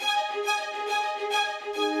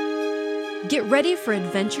Get ready for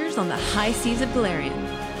adventures on the high seas of Galarian.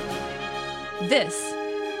 This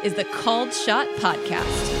is the Called Shot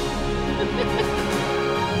Podcast.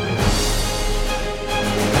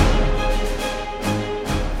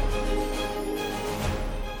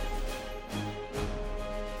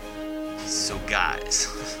 So guys,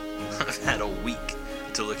 I've had a week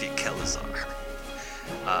to look at Kelazar.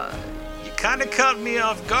 You kind of caught me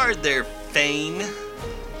off guard there, Fane.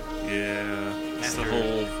 Yeah, it's the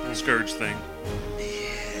whole Scourge thing.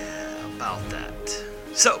 Yeah, about that.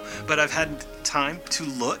 So, but I've had time to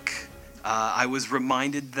look. I was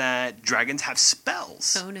reminded that dragons have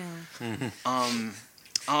spells. Oh no.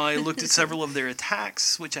 I looked at several of their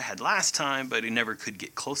attacks, which I had last time, but I never could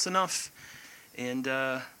get close enough. And,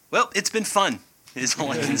 well, it's been fun, is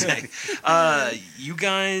all I can say. You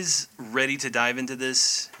guys ready to dive into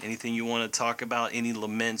this? Anything you want to talk about? Any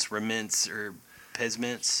laments, rements, or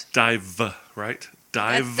pesments? Dive, right?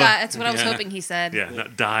 Dive. That's what I was hoping he said. Yeah,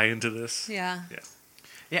 not die into this. Yeah.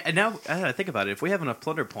 Yeah, and now I think about it. If we have enough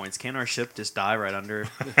plunder points, can our ship just die right under?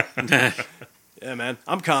 Yeah, man.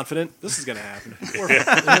 I'm confident. This is going to happen.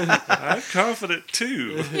 I'm confident,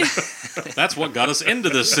 too. That's what got us into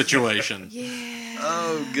this situation. Yeah.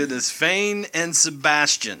 Oh, goodness. Fane and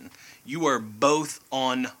Sebastian, you are both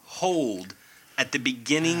on hold at the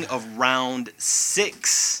beginning of round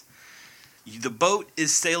 6. The boat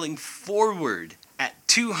is sailing forward at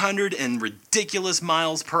 200 and ridiculous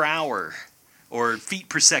miles per hour. Or feet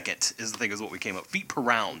per second, I think is what we came up. Feet per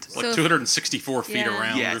round. Like 264 feet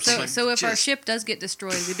around Yeah, or something. So if our Just- ship does get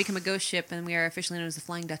destroyed, we become a ghost ship, and we are officially known as the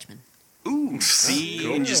Flying Dutchman. Ooh,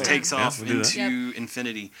 see, and just takes Yeah, off we'll do that. into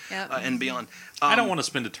infinity Yep. and beyond. I don't want to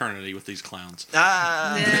spend eternity with these clowns. You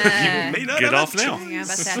may not Get have off a now. choice. Yeah,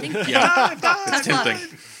 about that. I think Yeah, it's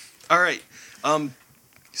tempting. All right.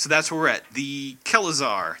 So that's where we're at. The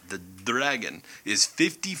Kelazar, the dragon, is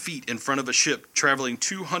 50 feet in front of a ship traveling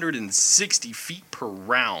 260 feet per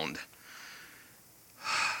round.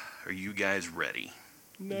 Are you guys ready?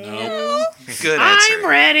 No. Good answer. I'm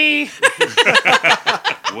ready.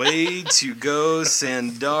 Way to go,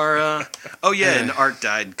 Sandara. Oh, yeah, and Ark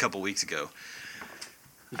died a couple weeks ago.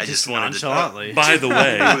 I just wanted nonchalantly. By the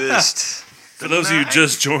way, twist. for those of you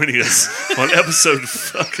just joining us on episode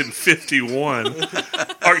fucking 51,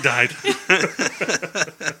 Art died.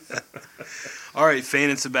 All right, Fane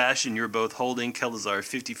and Sebastian, you're both holding Kelazar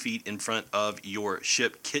 50 feet in front of your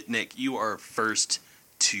ship. Kitnik, you are first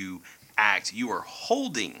to act. You are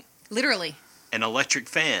holding Literally. an electric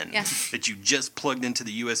fan Yeah. that you just plugged into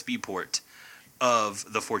the USB port of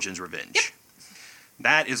the Fortune's Revenge.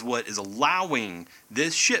 That is what is allowing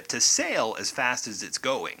this ship to sail as fast as it's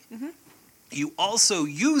going. Mm-hmm. You also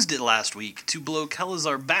used it last week to blow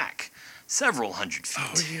Kelazar back several hundred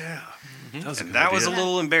feet. Oh, yeah. That was a good That was a idea.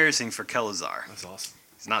 little embarrassing for Kelazar. That's awesome.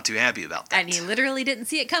 He's not too happy about that. And he literally didn't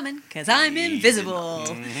see it coming, because I'm invisible.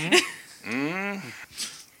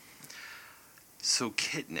 So,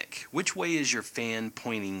 Kitnik, which way is your fan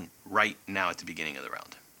pointing right now at the beginning of the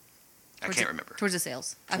round? I can't remember. Towards the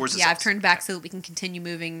sails. Towards the I've sails. turned back so that we can continue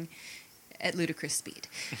moving at ludicrous speed.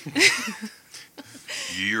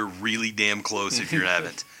 You're really damn close if you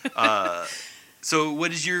haven't. So,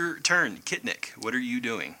 what is your turn, Kitnik? What are you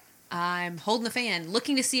doing? I'm holding the fan,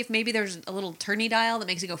 looking to see if maybe there's a little turny dial that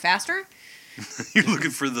makes it go faster. You're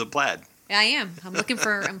looking for the plaid. I am. I'm looking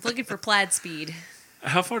for plaid speed.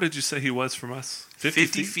 How far did you say he was from us?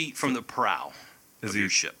 50 feet from the prow Is of he your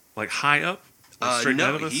ship. like high up? Or straight No,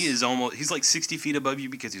 out of us? he is almost. He's like 60 feet above you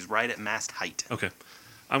because he's right at mast height. Okay.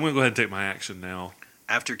 I'm going to go ahead and take my action now.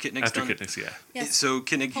 After Kitnik's After done. Kitnick's, yeah. Yes. So,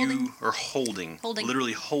 Kitnik, you Holding. are holding. Holding.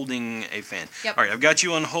 Literally holding a fan. Yep. All right, I've got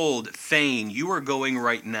you on hold. Fane, you are going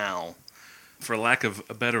right now. For lack of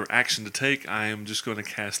a better action to take, I am just going to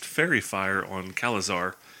cast Fairy Fire on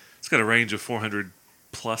Kelazar. It's got a range of 400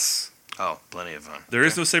 plus. Oh, plenty of fun. There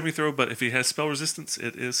is no saving throw, but if he has spell resistance,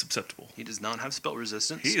 it is susceptible. He does not have spell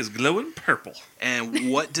resistance. He is glowing purple.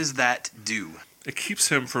 And what does that do? It keeps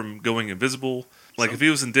him from going invisible. Like if he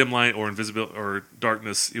was in dim light or invisible or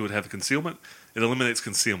darkness, he would have concealment. It eliminates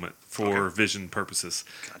concealment for vision purposes.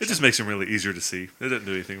 Gotcha. It just makes him really easier to see. It doesn't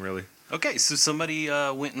do anything really. Okay, so somebody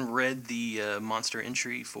went and read the monster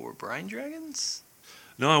entry for Brine Dragons?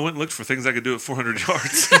 No, I went and looked for things I could do at 400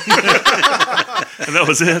 yards. And that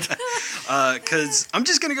was it. Because I'm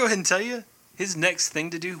just going to go ahead and tell you, his next thing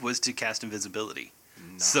to do was to cast invisibility.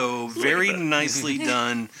 So very nicely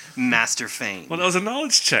done, Master Fane. Well, that was a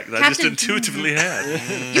knowledge check that I just Captain. intuitively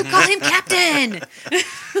had. You call him Captain.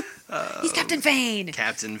 He's Captain Fane.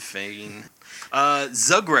 Captain Fane.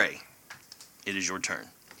 Zugray, it is your turn.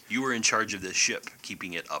 You are in charge of this ship,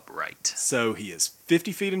 keeping it upright. So he is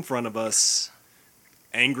 50 feet in front of us,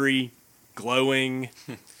 angry, glowing,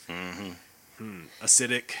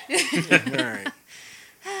 acidic. All right.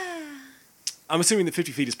 I'm assuming that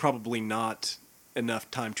 50 feet is probably not enough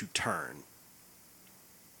time to turn.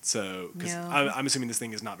 So, because No. I'm assuming this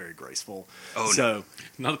thing is not very graceful. Oh, no. So,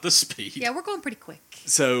 Not at this speed. Yeah, we're going pretty quick.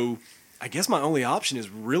 so I guess my only option is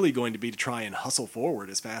really going to be to try and hustle forward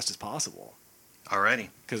as fast as possible. Alrighty.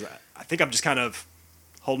 Because I think I'm just kind of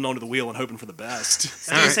holding onto the wheel and hoping for the best.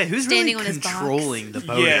 I was gonna say, who's Standing really on his box. controlling the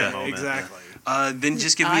boat at the moment? exactly. Then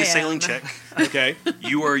just give me I a sailing am. check. Okay.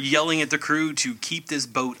 You are yelling at the crew to keep this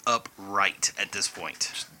boat upright at this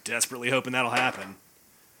point. Desperately hoping that'll happen.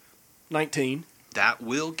 19. That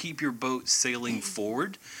will keep your boat sailing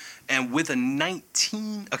forward. And with a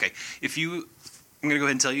 19, okay, I'm going to go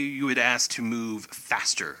ahead and tell you, you had asked to move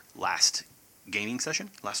faster last gaming session,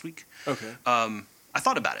 last week. Okay. I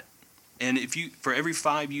thought about it. And for every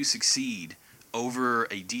 5 you succeed over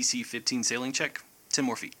a DC 15 sailing check, 10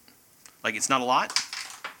 more feet. Like, it's not a lot,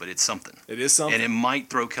 but it's something. It is something. And it might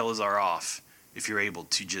throw Kelazar off if you're able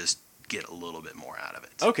to just get a little bit more out of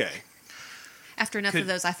it. Okay. After enough of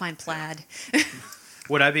those, I find plaid.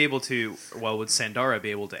 Would I be able to? Well, would Sandara be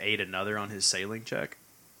able to aid another on his sailing check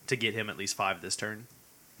to get him at least 5 this turn?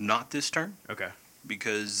 Not this turn, Okay.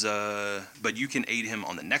 because but you can aid him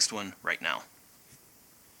on the next one right now.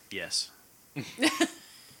 Yes.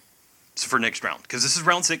 So for next round, because this is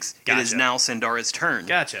round 6, it is Gotcha. now Sandara's turn,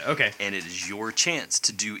 Gotcha. Okay. and it is your chance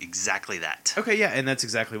to do exactly that. Okay. Yeah, and that's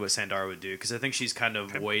exactly what Sandara would do because I think she's kind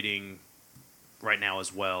of waiting right now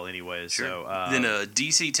as well. Anyways. Sure. So Then a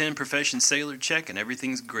DC 10 profession sailor check, and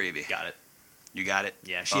everything's gravy. got it. You got it.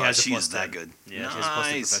 Yeah, she has a she's plus that 10. good. Yeah, she has a plus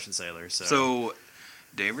 10 Nice. profession sailor. So,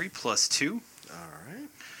 Davery +2. All right.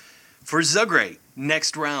 For Zugray,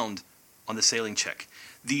 next round on the sailing check.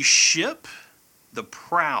 The ship, the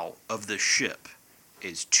prow of the ship,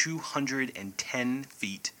 is 210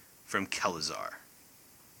 feet from Kelazar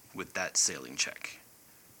with that sailing check.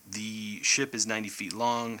 The ship is 90 feet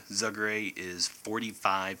long. Zugray is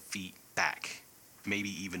 45 feet back, maybe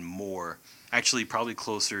even more. Actually, probably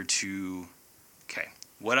closer to... Okay,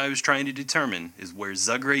 what I was trying to determine is where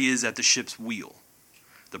Zugray is at the ship's wheel.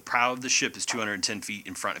 The prow of the ship is 210 feet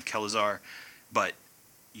in front of Kelazar, but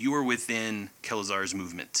you are within Kelazar's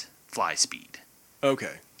movement, fly speed.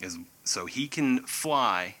 Okay. So he can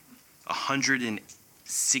fly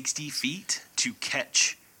 160 feet to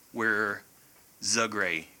catch where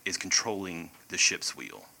Zugray is controlling the ship's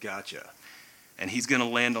wheel. Gotcha. And he's going to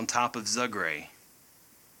land on top of Zugray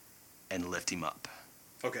and lift him up,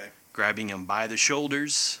 Okay. grabbing him by the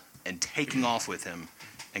shoulders and taking off with him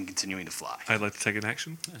and continuing to fly. I'd like to take an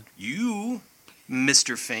action. You,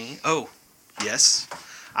 Mr. Fane. Oh, yes.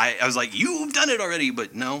 I was like, you've done it already,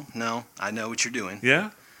 but no, I know what you're doing.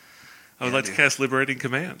 Yeah? I would Yeah, like to dude. cast Liberating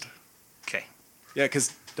Command. Okay, Yeah,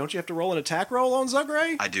 because don't you have to roll an attack roll on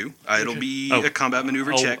Zugray? I do. It'll be Oh, a combat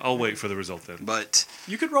maneuver check, I'll wait for the result then. but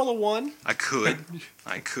You could roll a 1. I could,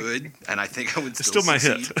 and I think I would It's still still my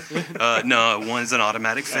hit. succeed. No, one's an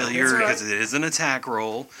automatic failure that's right. because it is an attack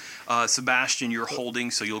roll. Sebastian, you're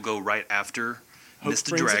holding, so you'll go right after Hope Mr.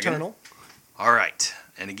 springs Dragon. eternal. All right,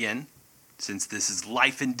 and again, since this is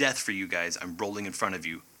life and death for you guys, I'm rolling in front of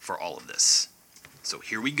you for all of this. So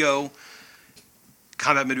here we go.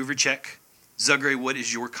 Combat maneuver check. Zugray, what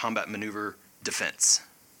is your combat maneuver defense?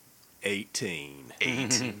 18.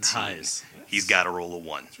 18. Nice. He's got to roll a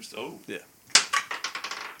 1, Yeah.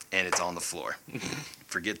 and it's on the floor.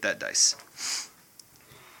 Forget that dice.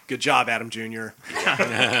 Good job, Adam Jr.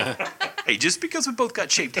 Hey, just because we both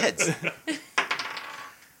got shaved heads.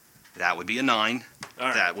 That would be a 9. All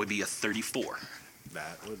right. That would be a 34.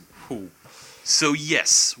 That would. So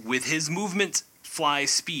yes, with his movement fly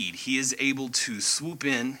speed, he is able to swoop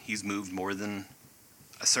in. He's moved more than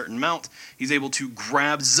a certain amount. He's able to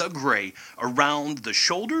grab Zugray around the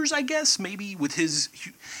shoulders, I guess, maybe with his...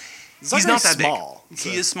 He's not Zugray's that small, big. so-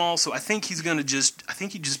 He is small, so I think he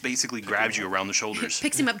just basically grabs you around the shoulders.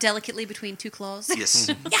 Picks him up delicately between two claws. Yes,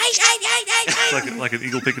 It's like an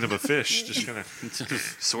eagle picking up a fish. Just kind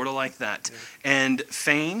of. sort of like that. And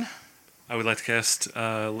Fane, I would like to cast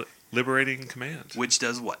Liberating Command. which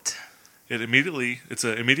does what? It's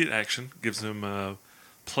an immediate action. Gives him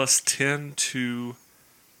plus 10 to,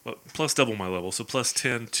 well, plus double my level, so plus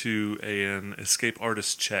 10 to an escape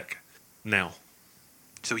artist check now.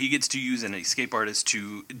 So he gets to use an escape artist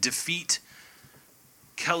to defeat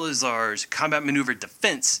Kelazar's combat maneuver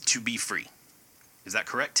defense to be free. Is that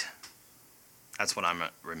correct? That's what I'm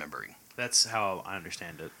remembering. That's how I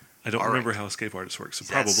understand it. I don't All remember right. how escape artist works, so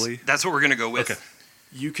That's- probably. That's what we're going to go with. Okay.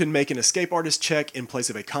 You can make an escape artist check in place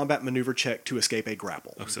of a combat maneuver check to escape a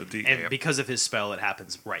grapple. Oh, so D. And because of his spell, it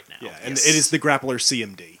happens right now. Yeah, and Yes. it is the grappler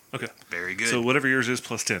CMD. Okay. Very good. So whatever yours is,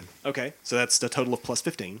 plus 10. Okay, so that's a total of plus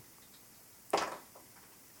 15.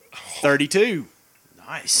 32.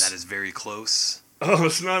 Nice. that is very close. Oh,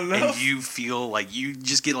 it's not And you feel like you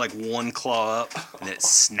just get like one claw up and it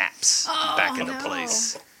snaps back into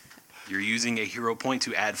place. You're using a hero point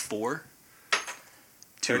to add 4 to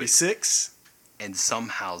it. 36. And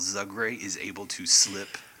somehow Zugray is able to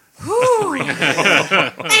slip Whew. free.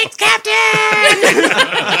 Thanks, Captain!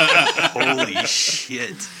 Holy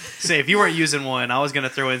shit. Say, if you weren't using one, I was going to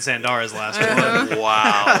throw in Sandara's last one.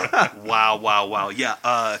 Wow.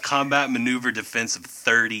 Yeah, combat maneuver defense of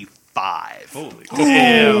 35. Holy.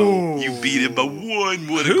 Ew. You beat it by 1.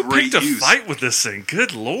 What Who a great picked a use. fight with this thing?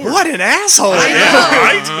 Good lord. What an asshole!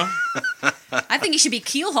 I think he should be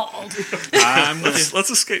keel hauled. I'm with you. Let's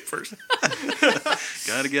escape first.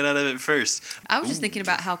 Gotta get out of it first. I was just thinking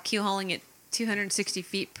about how keel hauling at 260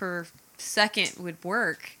 feet per second would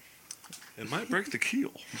work. It might break the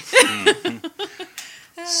keel.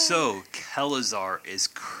 So, Kelazar is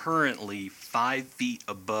currently 5 feet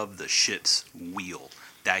above the ship's wheel.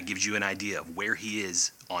 That gives you an idea of where he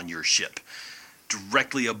is on your ship.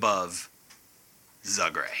 Directly above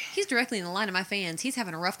Zugray. He's directly in the line of my fans. He's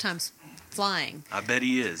having a rough time flying. I bet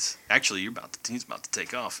he is. Actually, he's about to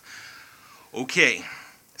take off. Okay,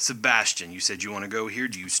 Sebastian, you said you want to go here.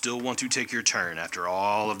 Do you still want to take your turn after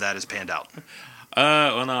all of that is panned out?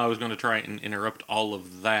 Well, no, I was going to try and interrupt all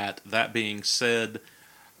of that. That being said,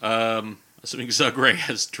 assuming Zugray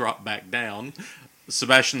has dropped back down,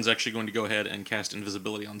 Sebastian's actually going to go ahead and cast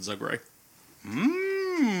invisibility on Zugray.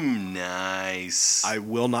 Nice. I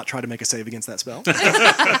will not try to make a save against that spell.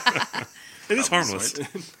 It is Probably harmless. smart.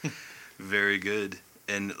 Very good.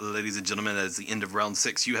 And ladies and gentlemen, that is the end of round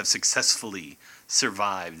 6. You have successfully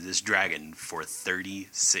survived this dragon for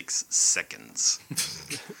 36 seconds.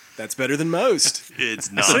 That's better than most.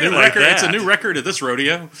 It's not Say it New like record. It's a that. new record at this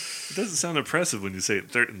rodeo. It doesn't sound impressive when you say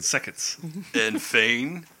it in seconds. And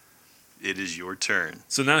Fane, it is your turn.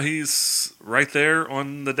 So now he's right there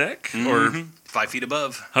on the deck? Or 5 feet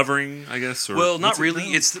above. hovering, I guess? Or Well, not what's it really.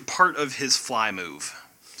 now? It's the part of his fly move.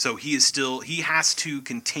 So he has to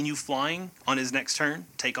continue flying on his next turn,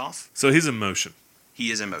 take off. So he's in motion. He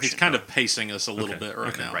is in motion. He's kind of pacing us a little Okay, bit right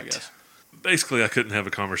okay. now, I Right. guess. Basically, I couldn't have a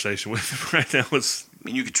conversation with him right now, I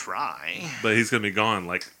mean, you could try. but he's going to be gone.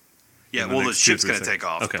 Like, Yeah, in the well, the next 2 or ship's 3 going to take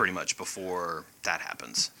seconds. off Okay. pretty much before that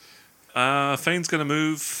happens. Fane's going to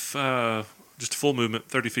move just full movement,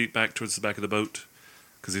 30 feet back towards the back of the boat,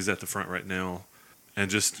 because he's at the front right now, and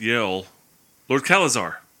just yell, Lord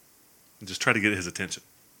Calazar, and just try to get his attention.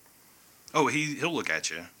 Oh, he'll look at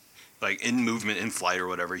you, like in movement, in flight, or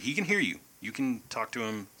whatever. He can hear you. You can talk to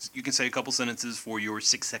him. You can say a couple sentences for your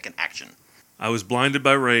 6-second action. I was blinded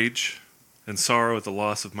by rage and sorrow at the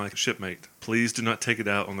loss of my shipmate. Please do not take it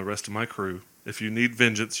out on the rest of my crew. If you need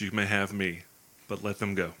vengeance, you may have me, but let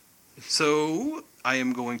them go. So I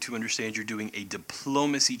am going to understand you're doing a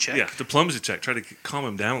diplomacy check. Yeah, diplomacy check. Try to calm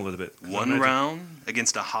him down a little bit. 'Cause I One imagine- round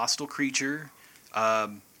against a hostile creature.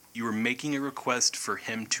 You were making a request for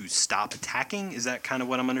him to stop attacking. Is that kind of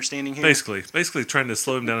what I'm understanding here? Basically trying to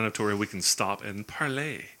slow him down enough to where we can stop and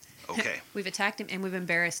parley. Okay, We've attacked him and we've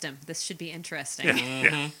embarrassed him. This should be interesting.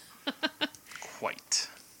 Yeah, yeah. quite.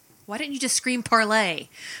 Why didn't you just scream parlay?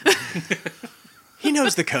 He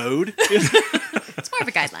knows the code. It's more of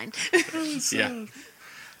a guideline. Yeah.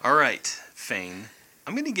 All right, Fane.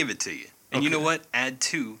 I'm going to give it to you. And you Okay. know what? Add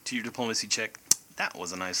 2 to your diplomacy check. That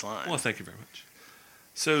was a nice line. Well, thank you very much.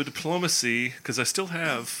 So diplomacy, because I still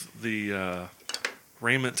have the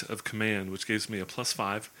raiment of command, which gives me a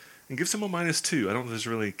 +5, and gives him a -2. I don't think there's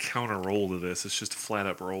really a counter roll to this. It's just a flat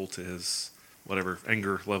up roll to his whatever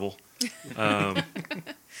anger level.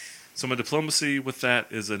 So my diplomacy with that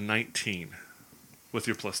is a 19, with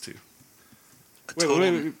your +2. A Wait, total-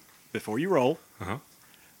 wait. Before you roll, Uh-huh.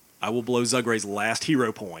 I will blow Zugray's last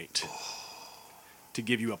hero point to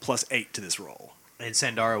give you a +8 to this roll. And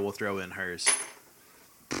Sandara will throw in hers.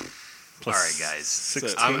 All right, guys.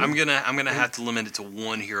 16. I'm gonna have to limit it to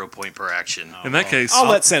 1 hero point per action. In that case, I'll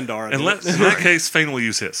let Sandara in do it. that case, Fane will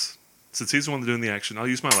use his. Since he's the one doing the action, I'll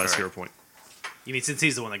use my last hero point. You mean since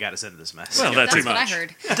he's the one that got us into this mess? Well, that That's too what I much.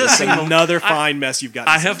 heard. That's another fine mess you've got.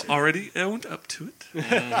 I have already owned up to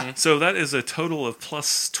it. So that is a total of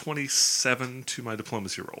 +27 to my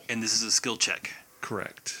diplomacy roll. And this is a skill check.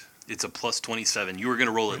 Correct. It's a +27. You were gonna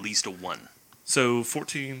roll at least a 1. So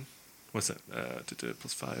 14, what's that?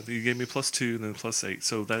 +5. You gave me +2 and then +8.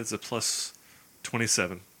 So that is a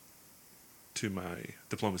 +27 to my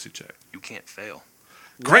diplomacy check. You can't fail.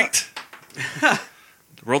 Great.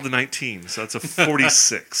 Rolled the 19, so that's a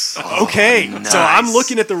 46. Okay, nice. so I'm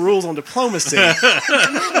looking at the rules on diplomacy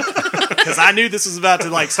because I knew this was about to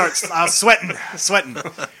like start. I was sweating.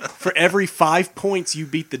 For every 5 points you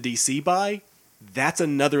beat the DC by, that's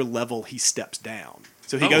another level he steps down.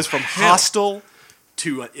 So he goes from hell. hostile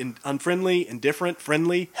to unfriendly, indifferent,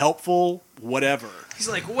 friendly, helpful, whatever. He's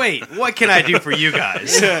like, wait, what can I do for you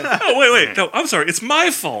guys? Oh, wait. No, I'm sorry. It's my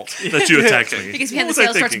fault that you attacked me. Because What behind the was I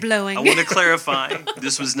sail starts thinking? blowing. I want to clarify,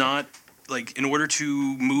 this was not, like, in order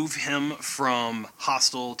to move him from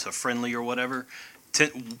hostile to friendly or whatever,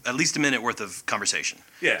 at least a minute worth of conversation.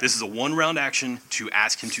 Yeah. This is a one-round action to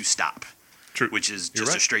ask him to stop, True. which is You're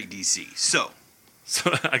just a right. straight DC. So, So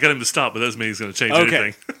I got him to stop, but that doesn't mean he's going to change Okay.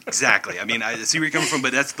 anything. exactly. I mean, I see where you're coming from,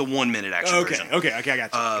 but that's the 1 minute action version. Okay, I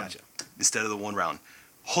got you. Instead of the one round.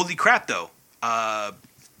 Holy crap, though.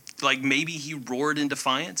 Like, maybe he roared in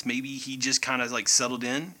defiance. Maybe he just kind of, like, settled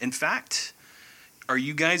in. In fact, are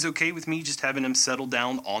you guys okay with me just having him settle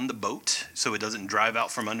down on the boat so it doesn't drive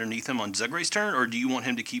out from underneath him on Zugray's turn? Or do you want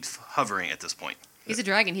him to keep hovering at this point? He's a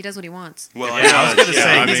dragon. He does what he wants. Well, Yeah, I was going to Yeah,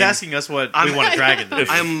 say, I he's mean- asking us what we want a dragon to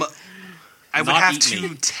do. I would Not have eat to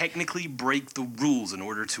me. technically break the rules in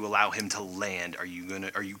order to allow him to land. Are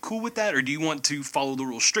you cool with that, or do you want to follow the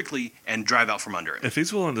rules strictly and drive out from under him? If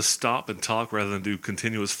he's willing to stop and talk rather than do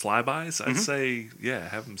continuous flybys, Mm-hmm. I'd say, yeah,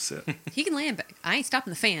 have him sit. He can land, but I ain't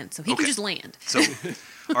stopping the fan, so he Okay. can just land. So,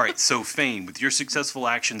 all right. So, Fane, with your successful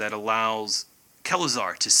action that allows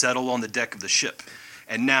Kelazar to settle on the deck of the ship,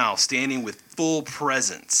 and now standing with full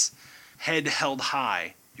presence, head held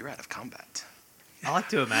high, you're out of combat. I like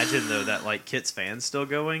to imagine though that like Kit's fan's still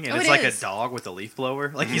going, and Oh, it's it like is. a dog with a leaf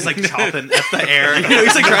blower. Like he's like chopping at the air. You know,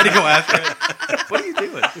 he's like trying to go after it. What are you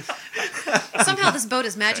doing? Somehow this boat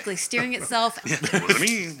is magically steering itself. It wasn't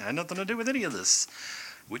me. I had nothing to do with any of this,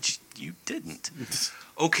 which you didn't.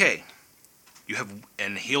 Okay, you have,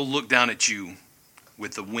 and he'll look down at you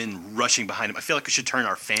with the wind rushing behind him. I feel like I should turn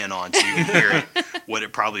our fan on so you can hear it. What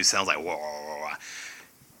it probably sounds like. Whoa, whoa, whoa.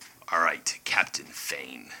 All right, Captain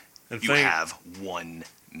Fane. And You Fane have 1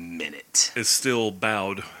 minute. is still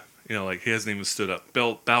bowed. You know, like he hasn't even stood up.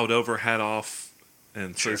 Bowed over, hat off,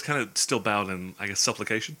 and so Sure. he's kind of still bowed in, I guess,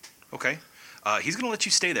 supplication. Okay. He's going to let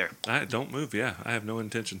you stay there. I don't move. Yeah, I have no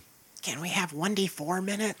intention. Can we have 1d4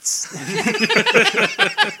 minutes?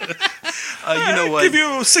 You know what? Give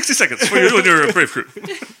you 60 seconds for your brave crew.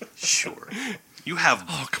 Sure. You have,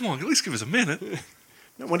 Oh, come on, at least give us a minute.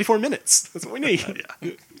 No, 1d4 minutes. That's what we need.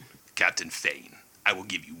 Captain Fane, I will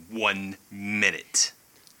give you 1 minute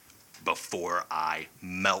before I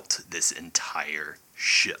melt this entire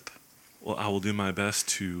ship. Well, I will do my best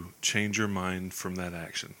to change your mind from that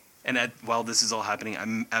action. And while this is all happening,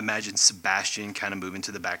 I imagine Sebastian kind of moving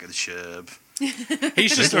to the back of the ship. He's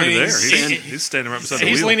He's just already leaning, there. He's standing right beside the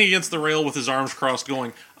he's wheel. leaning against the rail with his arms crossed,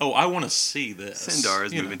 going, "Oh, I want to see this." Sindar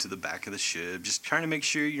is You know. moving to the back of the ship, just trying to make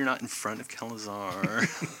sure you're not in front of Kelazar.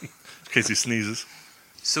 In case he sneezes.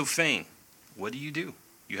 So, Fane, what do?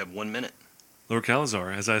 You have 1 minute. Lord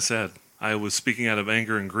Calazar, as I said, I was speaking out of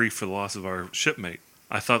anger and grief for the loss of our shipmate.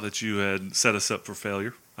 I thought that you had set us up for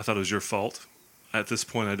failure. I thought it was your fault. At this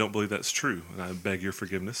point, I don't believe that's true, and I beg your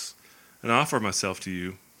forgiveness. And I offer myself to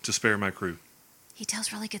you to spare my crew. He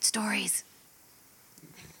tells really good stories.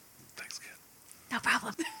 Thanks, kid. No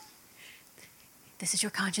problem. This is your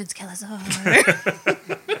conscience, Kelazar.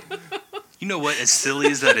 You know what? As silly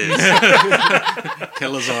as that is,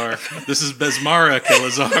 Kelazar. This is Besmara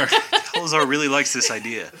Kelazar. Kelazar really likes this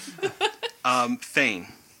idea. Fane,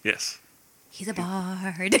 Yes. He's a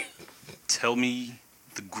bard. tell me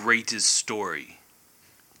the greatest story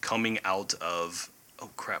coming out of... Oh,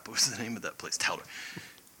 crap. What was the name of that place? Taldor.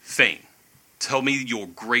 Fane, tell me your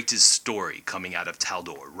greatest story coming out of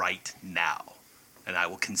Taldor right now, and I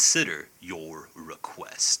will consider your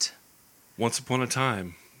request. Once upon a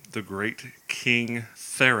time, the great King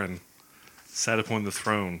Theron sat upon the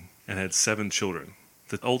throne and had 7 children.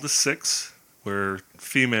 The oldest 6 were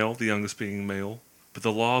female, the youngest being male, but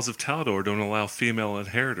the laws of Taldor don't allow female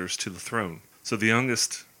inheritors to the throne. So the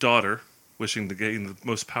youngest daughter, wishing to gain the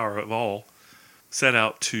most power of all, set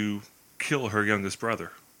out to kill her youngest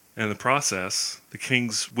brother. And in the process, the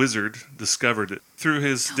king's wizard discovered it through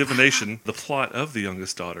his divination, the plot of the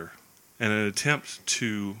youngest daughter. And in an attempt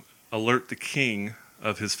to alert the king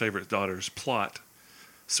of his favorite daughter's plot,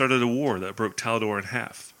 started a war that broke Taldor in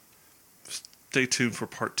half. Stay tuned for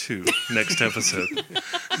part 2 next episode.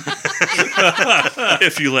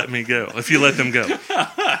 If you let me go. If you let them go.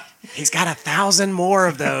 He's got 1,000 more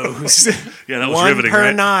of those. Yeah, that was One riveting, per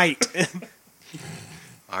right? night.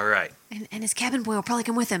 All right. And his cabin boy will probably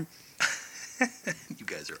come with him. You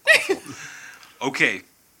guys are awful. Okay,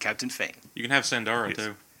 Captain Fane, You can have Sandara Yes.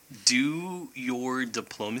 too. do your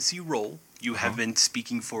diplomacy roll. You have been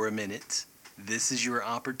speaking for a minute. This is your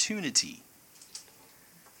opportunity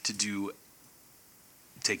to do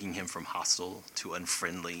taking him from hostile to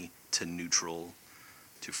unfriendly to neutral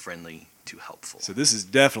to friendly to helpful. So this is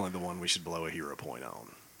definitely the one we should blow a hero point on.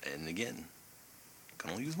 And again, can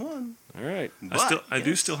only use one. All right. I do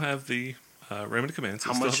yes. still have the Raymond of Command.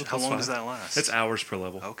 So How I still much? have a How plus long 5. does that last? It's hours per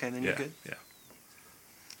level. Okay, then yeah, you're good. Yeah.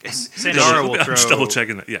 And- Sandara will I'm throw. just double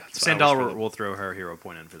checking that. Yeah. it's hours per Sandara level. will throw her hero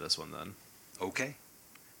point in for this one then. Okay.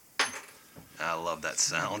 I love that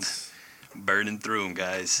sound. Burning through them,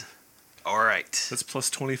 guys. All right. That's plus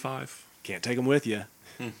 25. Can't take them with you.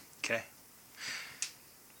 Okay.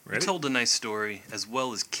 You Ready? told a nice story, as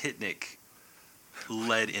well as Kitnick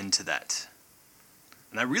led into that.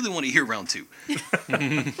 And I really want to hear round 2.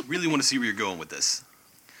 Really want to see where you're going with this.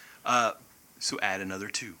 So add another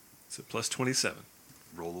 2. So plus 27.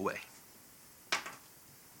 Roll away.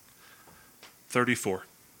 34.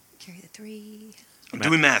 Carry the 3. I'm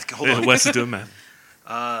doing math. Hold on. Wes is doing math.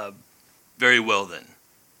 Very well, then.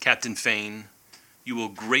 Captain Fane, you will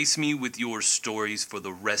grace me with your stories for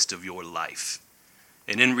the rest of your life.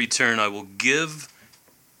 And in return, I will give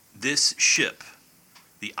this ship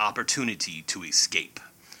the opportunity to escape.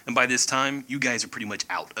 And by this time, you guys are pretty much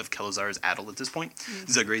out of Kelazar's Adel at this point.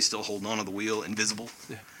 Zagray's still holding on to the wheel, invisible.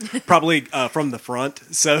 Probably from the front,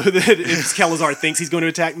 so that if Kelazar thinks he's going to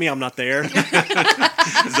attack me, I'm not there.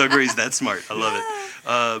 Zagray's that smart. I love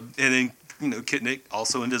it. And then, Kitnick,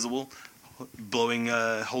 also invisible, blowing,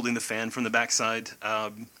 holding the fan from the backside.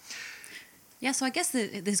 Yeah, so I guess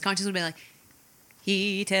his conscience would be like,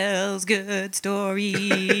 he tells good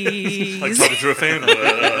stories. Like talking through a fan.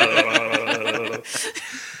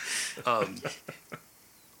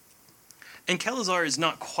 And Kelazar is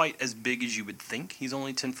not quite as big as you would think. He's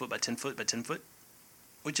only 10 foot by 10 foot by 10 foot,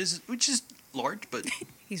 which is large, but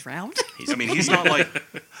He's round. he's not like,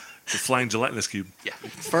 The flying gelatinous cube. yeah,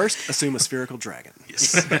 First, assume a spherical dragon.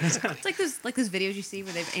 yes. It's like those videos you see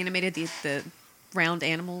where they've animated the round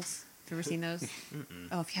animals. Have you ever seen those?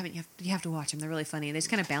 Oh, if you haven't, you have to watch them. They're really funny. They just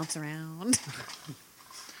kind of bounce around.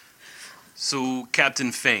 So,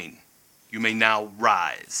 Captain Fane, you may now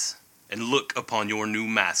rise and look upon your new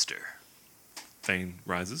master. Fane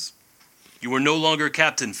rises, You are no longer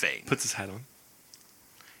Captain Fane. puts his hat on.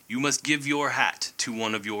 You must give your hat to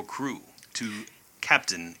one of your crew to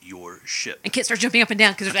captain your ship. And Kit starts jumping up and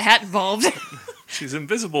down because there's a hat involved. She's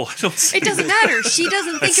invisible. I don't see It doesn't matter. She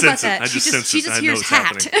doesn't think about sense it. that. I She just sense she it. just I know hears it's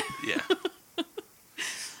hat. happening. Yeah.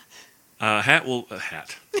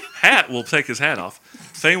 Hat will take his hat off.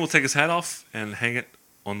 Fane will take his hat off and hang it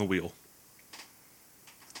on the wheel.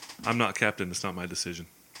 I'm not captain. It's not my decision.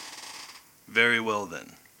 Very well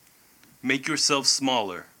then. Make yourself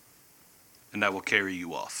smaller, and I will carry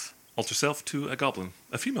you off. Alter self to a goblin.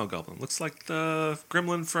 A female goblin. Looks like the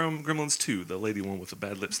gremlin from Gremlins 2. The lady one with the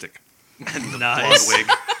bad lipstick. And the Nice. blonde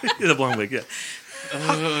wig. Yeah, the blonde wig, yeah.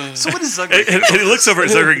 So what is And, Zugray? and he looks over at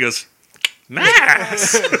Zugger and goes,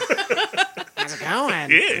 nice! How's it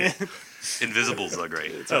going? Yeah. Invisible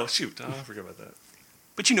Zugray. Oh, shoot. Oh, I forgot about that.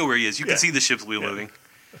 But you know where he is. You can Yeah. see the ship's wheel Yeah. moving.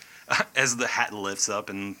 As the hat lifts up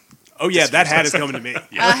and... Oh yeah, that hat is coming to me.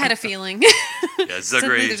 I had a feeling. Yeah,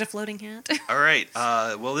 Suddenly Zugray... there's a floating hat. All right.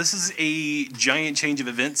 Well, this is a giant change of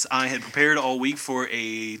events. I had prepared all week for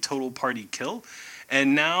a total party kill.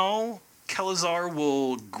 And now Kelazar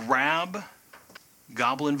will grab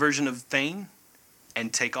Goblin version of Thane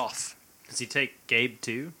and take off. Does he take Gabe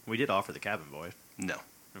too? We did offer the cabin boy. No.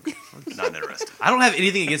 Not interested. I don't have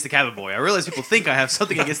anything against the cabin boy. I realize people think I have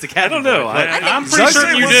something against the cabin I don't know. boy. but- I'm pretty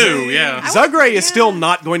certain you do. Yeah. Zugray is still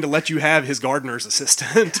not going to let you have his gardener's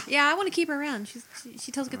assistant. Yeah, I want to keep her around.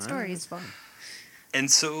 She tells good stories. And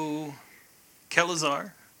so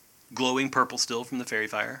Kelazar, glowing purple still from the fairy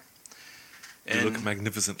fire, You and look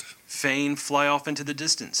magnificent. Fane fly off into the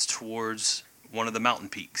distance towards one of the mountain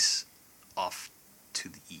peaks off to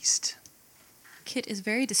the east. Kit is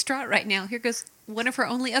very distraught right now. Here goes one of her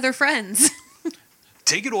only other friends.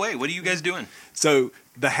 Take it away. What are you guys doing? So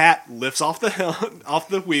the hat lifts off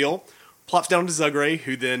the wheel, plops down to Zugray,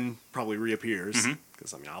 who then probably reappears.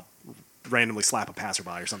 Because I'll randomly slap a passerby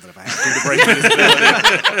or something if I have to break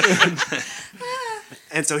invisibility.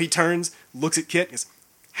 And so he turns, looks at Kit, and goes,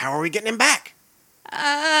 "How are we getting him back?"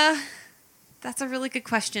 That's a really good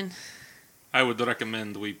question. I would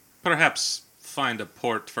recommend we perhaps find a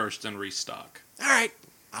port first and restock. All right,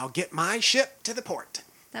 I'll get my ship to the port.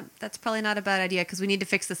 That's probably not a bad idea because we need to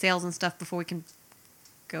fix the sails and stuff before we can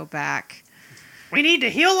go back. We need to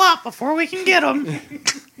heal up before we can get him.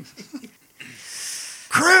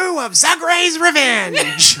 Crew of Zugray's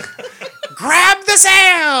Revenge! grab the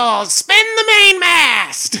sails, spin the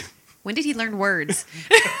mainmast. When did he learn words?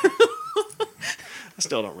 I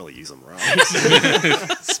still don't really use them right.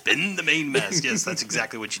 Spin the mainmast. Yes, that's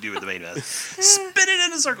exactly what you do with the mainmast. Spin it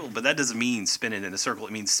in a circle. But that doesn't mean spin it in a circle.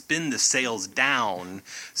 It means spin the sails down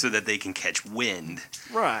so that they can catch wind.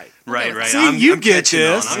 Right. Right. See, I'm you get catching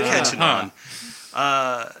this. on. I'm Yeah. catching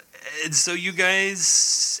on. And so you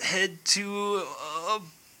guys head to a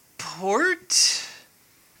port?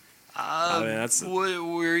 that's-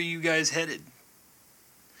 where are you guys headed?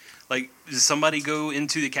 Like, does somebody go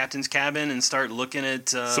into the captain's cabin and start looking at...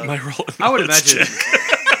 Somebody roll a I would knowledge imagine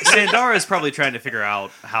check. Sandara is probably trying to figure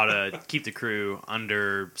out how to keep the crew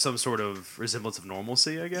under some sort of resemblance of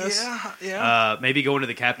normalcy, I guess. Yeah. Maybe go into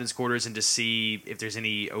the captain's quarters and just see if there's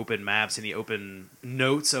any open maps, any open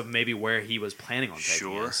notes of maybe where he was planning on taking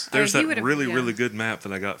Sure. us. There's he that would've- really, yeah. really good map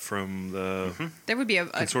that I got from the. There would be a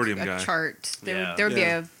Consortium guy. chart. Yeah. There would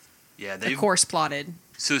Yeah. be Yeah, a they course plotted.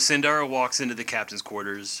 So Sandara walks into the captain's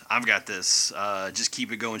quarters. I've got this. Just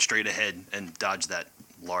keep it going straight ahead and dodge that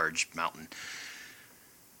large mountain.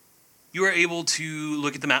 You are able to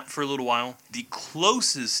look at the map for a little while. The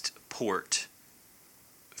closest port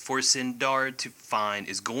for Sandara to find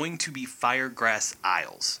is going to be Firegrass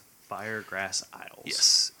Isles. Firegrass Isles.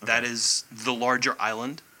 Yes, that is the larger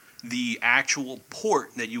island. The actual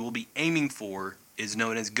port that you will be aiming for is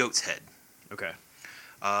known as Goat's Head. Okay.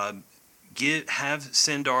 Have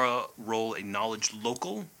Sandara roll a knowledge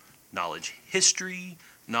local, knowledge history,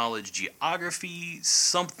 knowledge geography,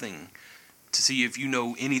 something to see if you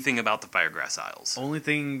know anything about the Firegrass Isles. Only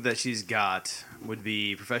thing that she's got would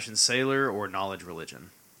be profession sailor or knowledge religion.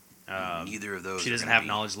 Neither of those. She are doesn't gonna have be-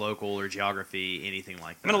 knowledge local or geography, anything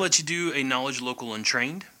like that. I'm going to let you do a knowledge local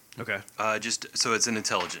untrained, Okay. just so it's an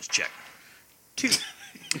intelligence check. 2.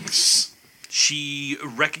 She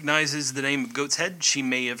recognizes the name of Goat's Head. She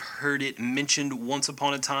may have heard it mentioned once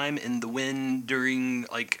upon a time in the wind during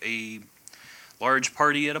like a large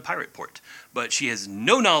party at a pirate port. But she has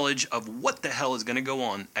no knowledge of what the hell is going to go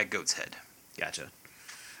on at Goat's Head. Gotcha.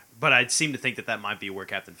 But I'd seem to think that might be where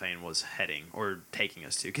Captain Fane was heading or taking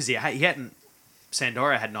us to, because he hadn't.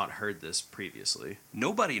 Sandara had not heard this previously.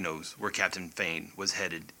 Nobody knows where Captain Fane was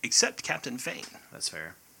headed except Captain Fane. That's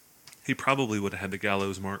fair. He probably would have had the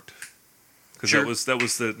gallows marked. Because Sure. that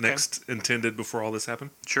was the next intended before all this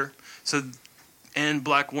happened. Sure. So, and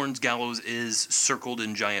Blackwarn's Gallows is circled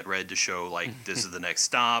in giant red to show like this is the next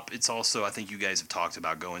stop. It's also, I think you guys have talked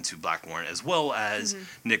about going to Blackwarn as well as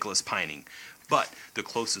Nicholas Pining. But the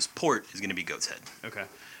closest port is going to be Goat's Head. Okay.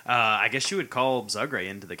 I guess you would call Zugray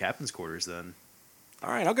into the captain's quarters then. All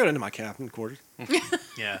right, I'll go into my captain quarters.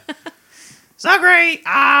 Yeah. Zugray,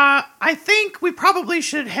 I think we probably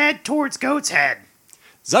should head towards Goat's Head.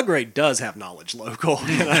 Zugray does have knowledge local.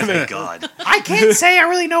 Thank God. I can't say I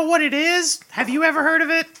really know what it is. Have you ever heard of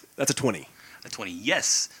it? That's a 20. A 20.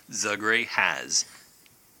 Yes, Zugray has.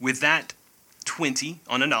 With that 20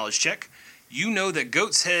 on a knowledge check, you know that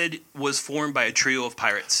Goat's Head was formed by a trio of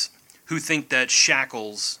pirates who think that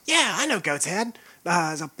shackles... Yeah, I know Goat's Head.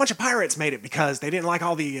 There's a bunch of pirates made it because they didn't like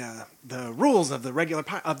all the rules of the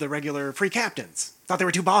regular free captains. Thought they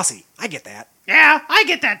were too bossy. I get that. Yeah, I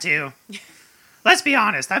get that too. Let's be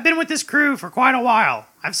honest, I've been with this crew for quite a while.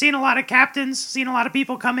 I've seen a lot of captains, seen a lot of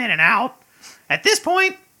people come in and out. At this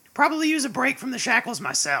point, probably use a break from the shackles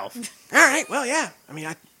myself. All right, well, yeah. I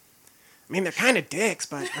mean, they're kind of dicks,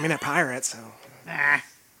 but they're pirates, so. Ah,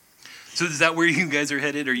 So is that where you guys are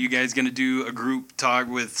headed? Are you guys going to do a group talk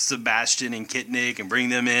with Sebastian and Kitnick and bring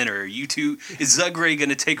them in? Or are you two... Is Zugray going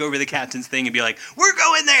to take over the captain's thing and be like, we're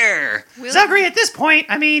going there? Zugray, at this point,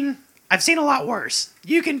 I've seen a lot worse.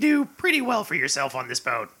 You can do pretty well for yourself on this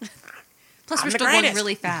boat. Plus, I'm we're the still going greatest.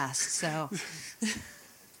 really fast, so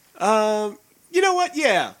You know what?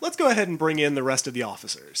 Yeah, let's go ahead and bring in the rest of the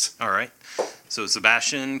officers. All right. So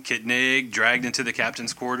Sebastian, Kitnig, dragged into the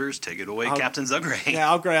captain's quarters. Take it away, I'll- Captain Zugray. Yeah,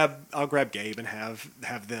 I'll grab Gabe and have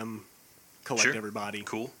them collect Sure. everybody.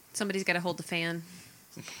 Cool. somebody's got to hold the fan.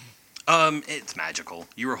 It's magical.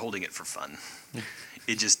 You were holding it for fun.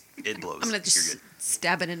 It blows. I'm gonna You're just good.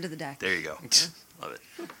 stab it into the deck. There you go. Love it.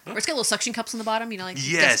 Or it's got little suction cups on the bottom, like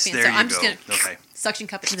Yes, desk fan. there So you I'm just go. gonna Okay. suction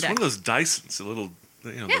cup it into It's the one deck. of those Dysons, a little,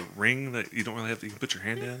 Yeah. the ring that you don't really have to. You can put your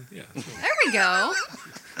hand in. Yeah. There we go.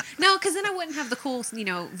 No, because then I wouldn't have the cool,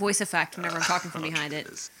 voice effect whenever I'm talking from behind it.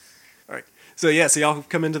 All right. So y'all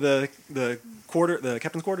come into the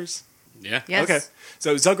captain's quarters. Yeah. Yes. Okay.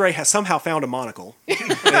 So Zugray has somehow found a monocle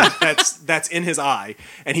and that's in his eye,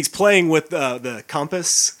 and he's playing with the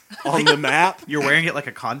compass on the map. You're wearing it like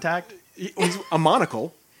a contact? A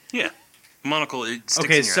monocle. Yeah. Monocle, it sticks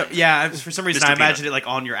Okay, in your so eye. yeah, for some reason Mr. I imagined it like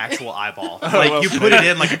on your actual eyeball. Like you put it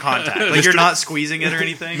in like a contact. Like you're not squeezing it or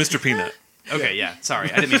anything. Mr. Peanut. Okay, yeah.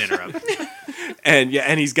 Sorry, I didn't mean to interrupt.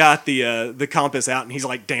 And he's got the compass out, and he's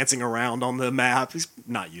like dancing around on the map. He's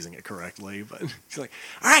not using it correctly, but he's like,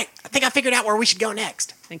 "All right, I think I figured out where we should go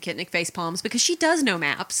next." And Kitnick face palms because she does know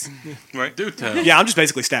maps. Right? Do tell. Yeah, I'm just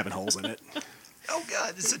basically stabbing holes in it. Oh,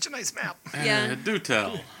 God, it's such a nice map. Yeah. Do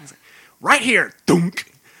tell. Right here, dunk.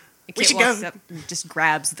 And We Kit should walks go- up and just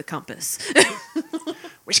grabs the compass.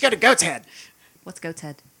 We should go to Goat's Head. What's Goat's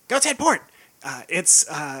Head? Goat's Head Port. It's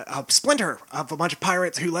a splinter of a bunch of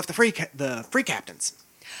pirates who left the free captains.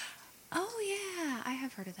 Oh, yeah. I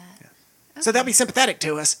have heard of that. So they'll be sympathetic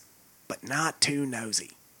to us, but not too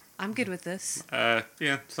nosy. I'm good with this.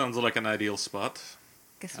 Yeah, sounds like an ideal spot.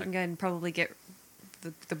 Guess we can go ahead and probably get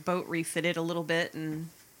the boat refitted a little bit and...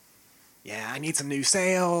 Yeah, I need some new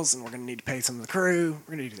sails, and we're going to need to pay some of the crew.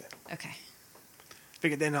 We're going to do that. Okay.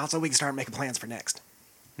 Figured then also we can start making plans for next.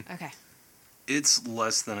 Okay. It's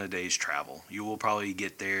less than a day's travel. You will probably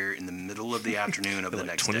get there in the middle of the afternoon of the Like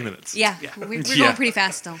next 20 day. minutes. Yeah. Yeah. We're Yeah. going pretty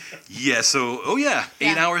fast still. Yeah, so, 8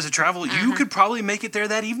 Yeah. hours of travel. You could probably make it there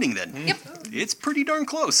that evening then. Yep. It's pretty darn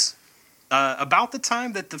close. About the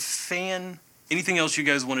time that the fan... Anything else you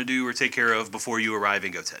guys want to do or take care of before you arrive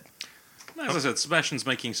in Goat's Head? As I said, Sebastian's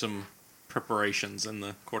making some preparations in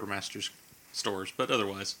the quartermaster's stores, but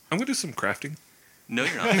otherwise, I'm going to do some crafting. No,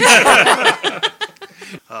 you're not.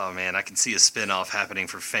 Oh, man, I can see a spin-off happening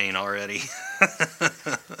for Fane already.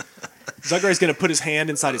 Zugray's going to put his hand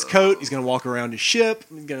inside his coat. He's going to walk around his ship.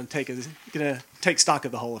 He's going to take stock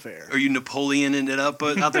of the whole affair. Are you Napoleoning it up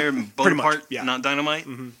out there? Pretty much, Bonaparte, yeah. not dynamite?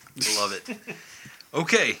 Mm-hmm. Love it.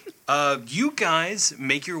 Okay, you guys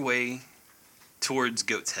make your way towards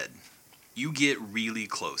Goat's Head. You get really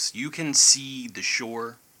close. You can see the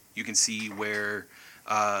shore. You can see where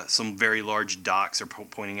some very large docks are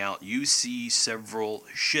pointing out. You see several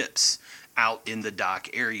ships out in the dock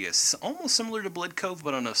area, almost similar to Blood Cove,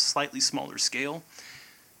 but on a slightly smaller scale.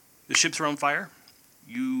 The ships are on fire.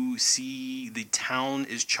 You see the town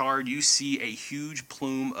is charred. You see a huge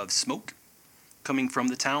plume of smoke coming from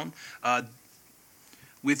the town.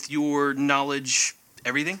 With your knowledge,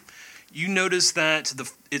 everything, you notice that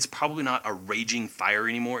it's probably not a raging fire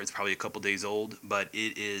anymore. It's probably a couple days old, but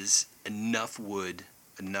it is enough wood,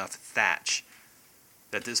 enough thatch,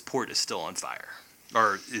 that this port is still on fire,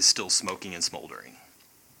 or is still smoking and smoldering.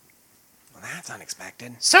 Well, that's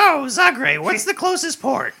unexpected. So, Zagre, what's the closest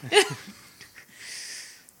port?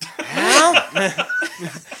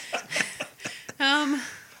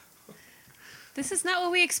 This is not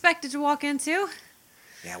what we expected to walk into.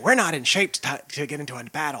 Yeah, we're not in shape to get into a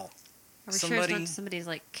battle. Are we sure it's not somebody's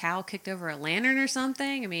like cow kicked over a lantern or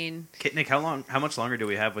something? I mean, Nick, how much longer do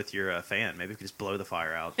we have with your fan? Maybe we could just blow the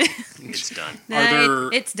fire out. It's done.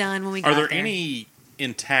 it's done when we got are there there. any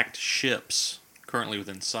intact ships currently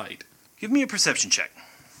within sight? Give me a perception check.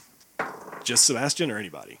 Just Sebastian or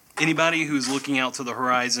anybody? Anybody who's looking out to the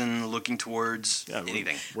horizon, looking towards Yeah,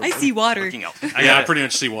 anything. We're I see water. Looking out. I pretty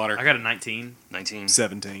much see water. I got a 19. 19,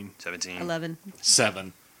 17. 17. 11.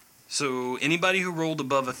 7. So anybody who rolled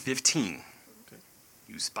above a 15,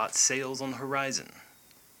 you spot sails on the horizon.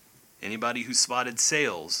 Anybody who spotted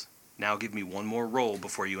sails, now give me one more roll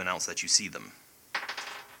before you announce that you see them.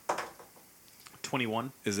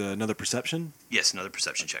 21. Is another perception? Yes, another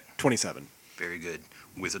perception check. 27. Very good.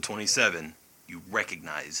 With a 27, you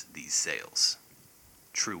recognize these sails.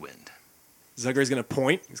 True wind. Zugray's going to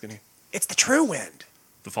point. He's going to... It's the true wind.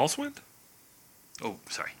 The false wind? Oh,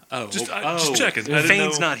 sorry. Oh, Just checking. I didn't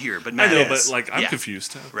Fane's know. not here, but I Matt know, is. but I'm Yeah.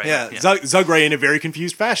 confused. Right. Yeah, Zugray, in a very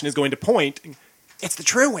confused fashion, is going to point. It's the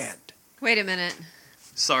true wind. Wait a minute.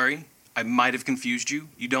 Sorry, I might have confused you.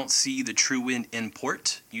 You don't see the true wind in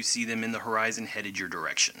port. You see them in the horizon headed your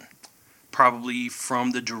direction. Probably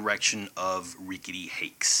from the direction of Rickety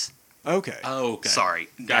Hakes. Okay. Oh, okay. Sorry,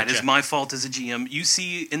 that Gotcha. is my fault as a GM. You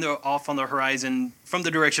see off on the horizon from the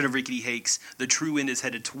direction of Rickety Hakes, the true wind is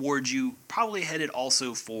headed towards you, probably headed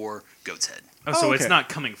also for Goat's Head. Oh, so it's okay. not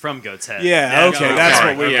coming from Goat's Head. Yeah, okay, okay. that's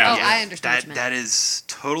Alright, what we... yeah. Oh, I understand what you meant. That is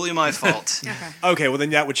totally my fault. Okay. Okay, well then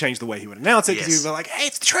that would change the way he would announce it, because Yes. he would be like, hey,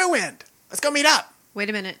 it's the true wind. Let's go meet up. Wait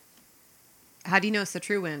a minute. How do you know it's the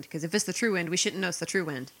true wind? Because if it's the true wind, we shouldn't know it's the true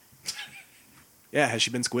wind. Yeah, has she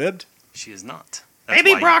been squibbed? She is not. That's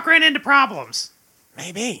Maybe why- Brock ran into problems.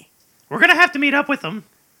 Maybe. We're gonna have to meet up with him.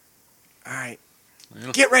 All right.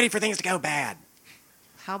 Well. Get ready for things to go bad.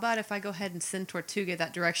 How about if I go ahead and send Tortuga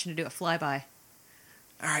that direction to do a flyby?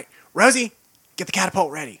 All right. Rosie, get the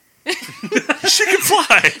catapult ready. She can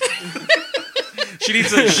fly. She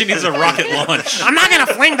needs a rocket launch. I'm not going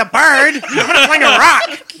to fling the bird. I'm going to fling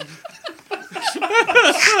a rock.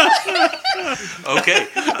 Okay.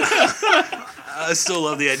 I still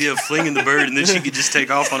love the idea of flinging the bird, and then she could just take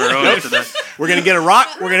off on her own after that. We're gonna get a rock.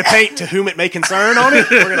 We're gonna paint "To Whom It May Concern" on it.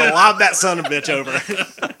 We're gonna lob that son of a bitch over.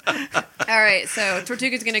 All right, so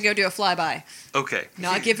Tortuga's gonna go do a flyby. Okay.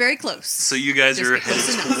 Not get very close. So you guys Just are get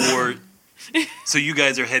close headed enough. toward. So you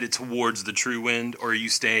guys are headed towards the true wind, or are you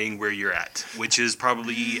staying where you're at, which is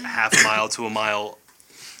probably half a mile to a mile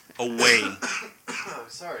away? Oh,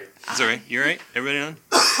 sorry. It's all right. You all right? Everybody on?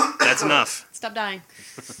 That's enough. Stop dying.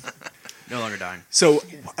 No longer dying. So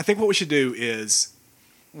I think what we should do is,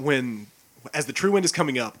 as the true wind is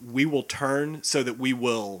coming up, we will turn so that we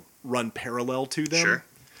will run parallel to them. Sure.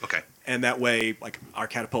 Okay. And that way, like, our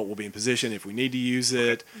catapult will be in position if we need to use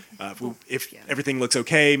it. If everything looks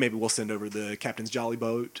okay, maybe we'll send over the captain's jolly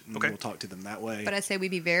boat, and Okay. we'll talk to them that way. But I say we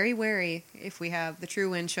be very wary if we have the true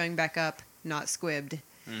wind showing back up, not squibbed.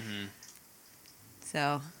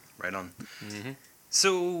 So, Right on.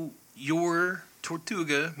 So your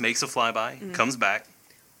Tortuga makes a flyby, comes back,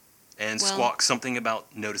 and Well- squawks something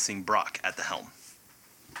about noticing Brock at the helm.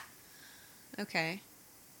 okay.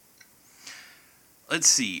 Let's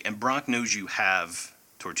see. And Brock knows you have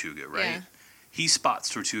Tortuga, right? Yeah. He spots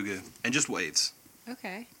Tortuga and just waves.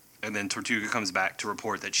 Okay. And then Tortuga comes back to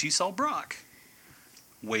report that she saw Brock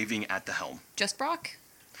waving at the helm. Just Brock?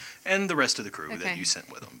 And the rest of the crew Okay. that you sent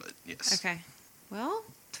with him, but yes. Okay. Well,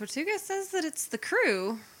 Tortuga says that it's the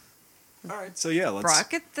crew. All right. So yeah, let's.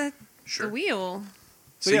 Brock at the Sure. wheel.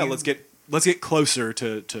 So So yeah, you- let's get closer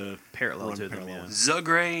to Parallel run to them, parallel. yeah.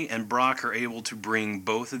 Zugray and Brock are able to bring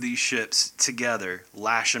both of these ships together,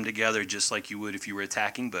 lash them together just like you would if you were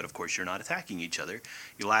attacking, but of course you're not attacking each other.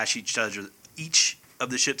 You lash each of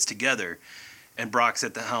the ships together, and Brock's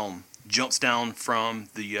at the helm, jumps down from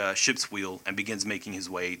the ship's wheel, and begins making his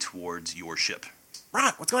way towards your ship.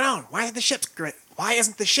 Brock, what's going on? Why isn't the ship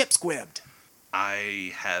squibbed?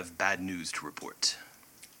 I have bad news to report.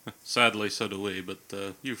 Sadly, so do we, but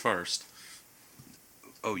you first.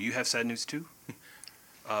 Oh, you have sad news too?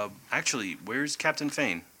 Actually, where's Captain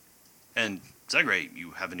Fane? And Zugray,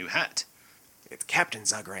 you have a new hat. It's Captain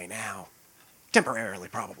Zugray now. Temporarily,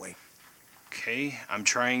 probably. Okay, I'm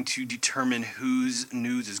trying to determine whose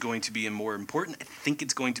news is going to be more important. I think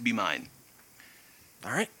it's going to be mine.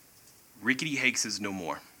 All right. Rickety Hakes is no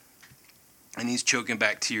more. And he's choking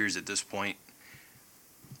back tears at this point.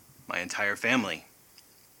 My entire family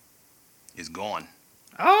is gone.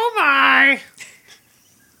 Oh my!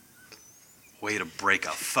 Way to break a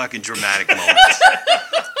fucking dramatic moment.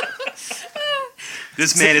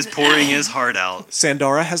 This man is pouring his heart out.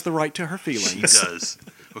 Sandara has the right to her She feelings. does.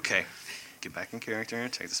 Okay, get back in character.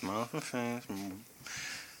 Take the smile off my face.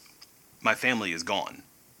 My family is gone.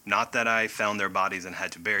 Not that I found their bodies and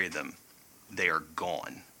had to bury them. They are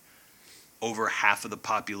gone. Over half of the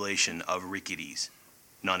population of Rickety's,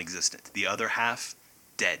 non-existent. The other half,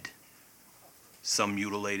 dead. Some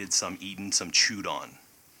mutilated, some eaten, some chewed on.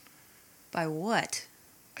 By what?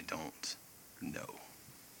 I don't know.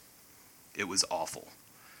 It was awful.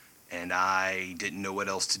 And I didn't know what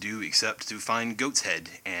else to do except to find Goat's Head,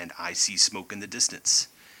 and I see smoke in the distance.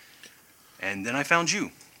 And then I found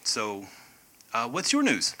you. So, what's your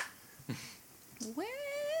news? Well,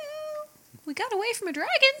 we got away from a dragon.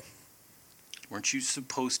 Weren't you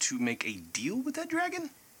supposed to make a deal with that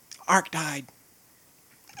dragon? Ark died.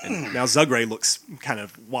 And now Zugray looks kind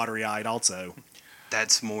of watery-eyed also.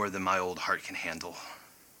 That's more than my old heart can handle.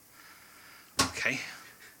 Okay.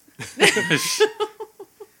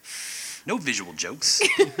 No visual jokes.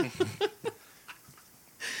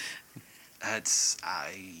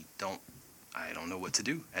 I don't know what to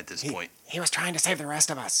do at this point. He was trying to save the rest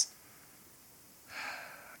of us.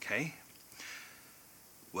 Okay.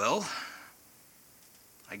 Well,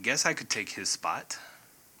 I guess I could take his spot.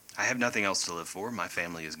 I have nothing else to live for. My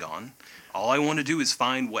family is gone. All I want to do is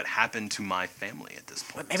find what happened to my family at this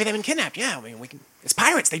point. Maybe they've been kidnapped. Yeah, I mean, we can. It's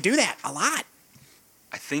pirates. They do that a lot.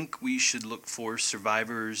 I think we should look for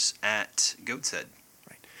survivors at Goat's Head.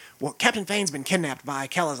 Well, Captain Fane's been kidnapped by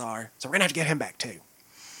Kelazar, so we're gonna have to get him back too.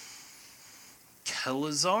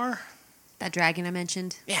 Kelazar? That dragon I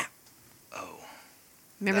mentioned. Yeah. Oh,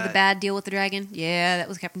 Remember the That- bad deal with the dragon? Yeah, that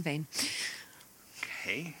was Captain Fane.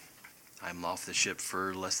 okay. I'm off the ship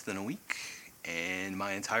for less than a week, and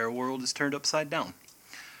my entire world is turned upside down.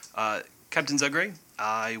 Captain Zugray,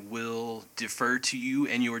 I will defer to you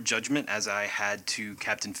and your judgment as I had to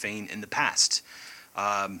Captain Fane in the past.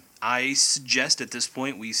 I suggest at this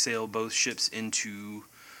point we sail both ships into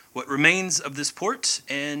what remains of this port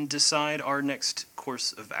and decide our next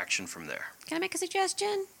course of action from there. Can I make a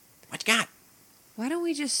suggestion? What you got? Why don't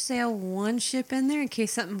we just sail one ship in there in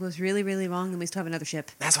case something goes really, really wrong and we still have another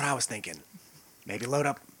ship? That's what I was thinking. maybe load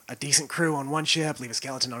up a decent crew on one ship, leave a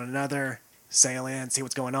skeleton on another, sail in, see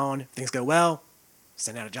what's going on. If things go well,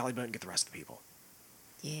 send out a jolly boat and get the rest of the people.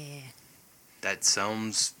 Yeah. That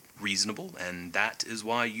sounds reasonable, and that is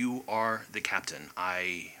why you are the captain.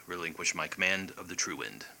 I relinquish my command of the True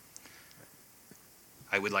Wind.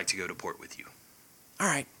 I would like to go to port with you. All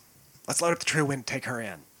right, let's load up the True Wind and take her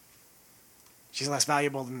in. She's less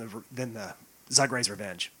valuable than the Zugray's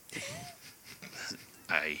Revenge.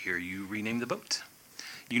 I hear you rename the boat.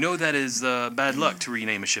 You know that is bad luck to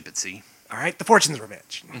rename a ship at sea. All right, the Fortune's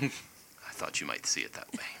Revenge. I thought you might see it that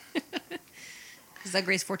way.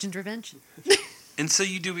 Zugray's Fortune's Revenge. And so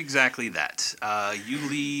you do exactly that. You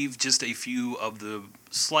leave just a few of the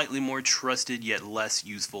slightly more trusted yet less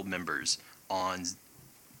useful members on.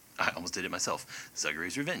 I almost did it myself.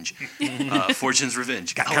 Zugray's Revenge. Fortune's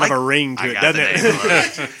Revenge. Got kind of a ring to I it, got doesn't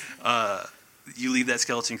the it? name. You leave that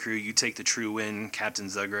skeleton crew. You take the True Wind. Captain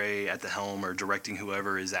Zugray at the helm or directing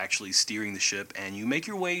whoever is actually steering the ship, and you make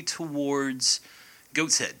your way towards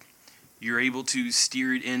Goat's Head. You're able to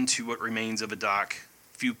steer it into what remains of a dock.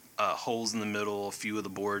 Few holes in the middle, a few of the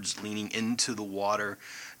boards leaning into the water.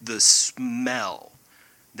 The smell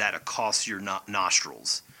that accosts your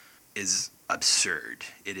nostrils is absurd.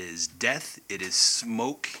 It is death, it is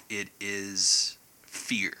smoke, it is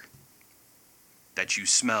fear that you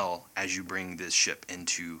smell as you bring this ship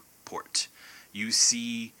into port. You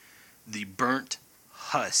see the burnt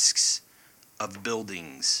husks of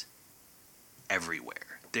buildings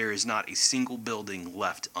everywhere. There is not a single building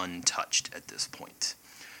left untouched at this point.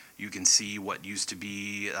 You can see what used to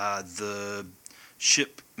be the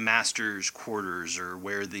ship master's quarters, or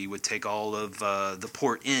where they would take all of the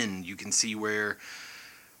port in. You can see where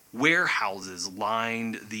warehouses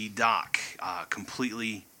lined the dock,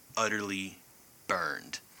 completely, utterly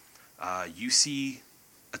burned. You see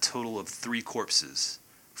a total of 3 corpses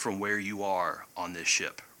from where you are on this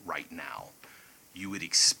ship right now. You would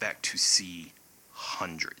expect to see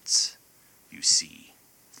hundreds. You see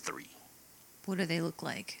 3. What do they look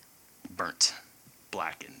like? Burnt,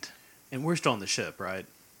 blackened. And we're still on the ship, right?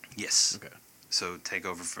 Yes. Okay. So take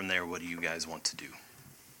over from there. What do you guys want to do?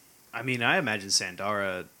 I mean, I imagine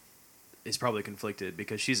Sandara is probably conflicted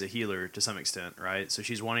because she's a healer to some extent, right? So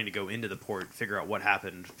she's wanting to go into the port, figure out what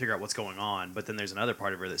happened, figure out what's going on. But then there's another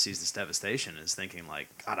part of her that sees this devastation and is thinking, like,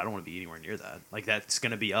 God, I don't want to be anywhere near that. Like, that's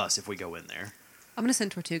going to be us if we go in there. I'm going to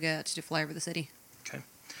send Tortuga out to fly over the city. Okay.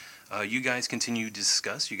 You guys continue to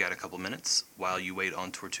discuss. You got a couple minutes while you wait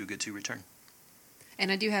on Tortuga to return.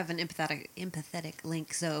 And I do have an empathetic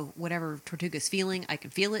link, so whatever Tortuga's feeling, I can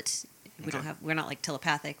feel it. We're not like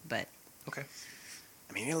telepathic, but Okay.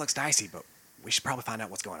 I mean, it looks dicey, but we should probably find out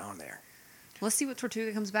what's going on there. let's see what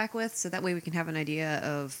Tortuga comes back with, so that way we can have an idea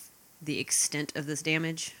of the extent of this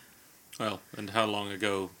damage. Well, and how long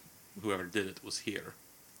ago whoever did it was here.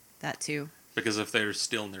 That too. Because if they're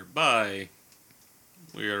still nearby,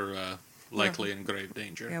 we're likely in grave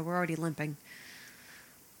danger. Yeah, we're already limping.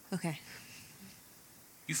 Okay.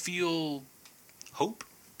 You feel hope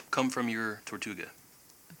come from your Tortuga,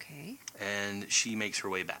 Okay. and she makes her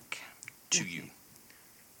way back to you.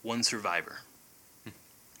 One survivor.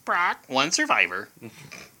 Brock, one survivor.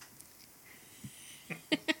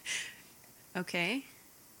 Okay.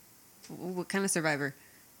 What kind of survivor?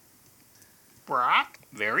 Brock,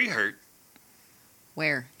 very hurt.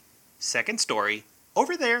 Where? Second story.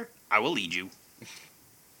 Over there. I will lead you.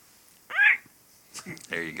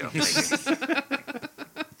 There you go. Thank you.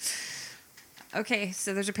 Okay,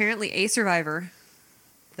 so there's apparently a survivor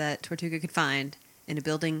that Tortuga could find in a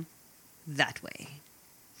building that way,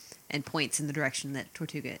 and points in the direction that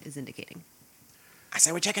Tortuga is indicating. I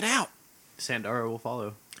say we check it out. Sandara will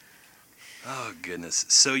follow. Oh, goodness.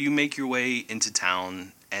 So you make your way into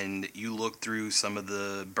town, and you look through some of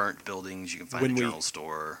the burnt buildings. You can find When a we- general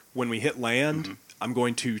store. When we hit land, I'm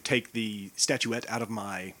going to take the statuette out of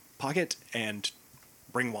my pocket and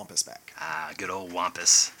bring Wampus back. Ah, good old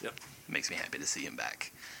Wampus. Yep. Makes me happy to see him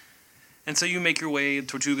back. And so you make your way.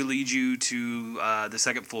 Tortuga leads you to the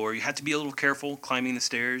second floor. You have to be a little careful climbing the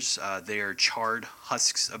stairs. They are charred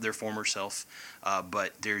husks of their former self,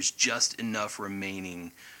 but there's just enough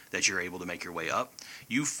remaining that you're able to make your way up.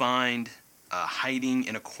 You find hiding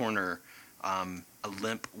in a corner a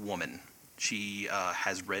limp woman. She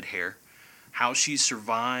has red hair. How she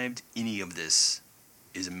survived any of this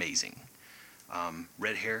is amazing.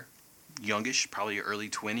 Red hair, youngish, probably early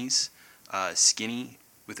 20s, skinny,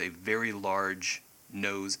 with a very large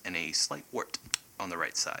nose and a slight wart on the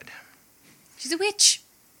right side. She's a witch.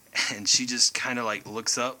 And she just kind of like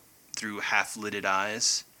looks up through half-lidded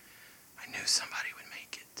eyes. I knew somebody would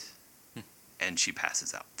make it. And she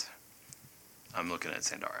passes out. I'm looking at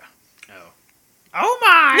Sandara. Oh.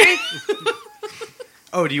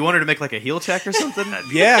 Oh, do you want her to make like a heal check or something?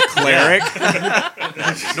 Yeah, cleric.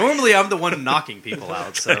 Normally, I'm the one knocking people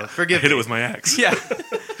out, so forgive Hit me. it with my axe. Yeah,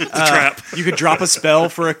 The trap. You could drop a spell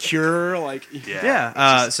for a cure. Like,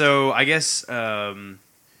 yeah. So I guess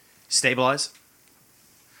stabilize.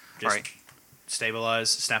 All right.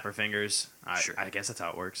 Stabilize. Snap her fingers. Sure. I guess that's how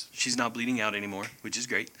it works. She's not bleeding out anymore, which is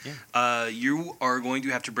great. Yeah. You are going to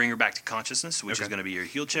have to bring her back to consciousness, which is Okay. going to be your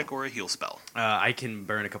heal check or a heal spell. I can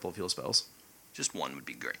burn a couple of heal spells. Just one would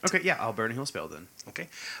be great. Okay, yeah, I'll burn a heal spell then. Okay.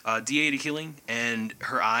 D8 of healing, and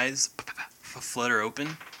her eyes flutter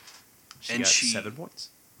open. She And got she- 7 points.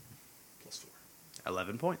 Plus 4.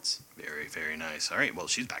 11 points. Very, very nice. All right, well,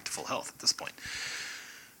 she's back to full health at this point.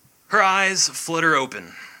 Her eyes flutter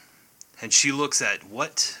open, and she looks at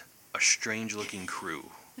what a strange-looking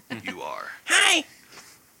crew you are. Hi.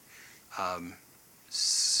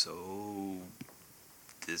 So,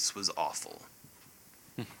 this was awful.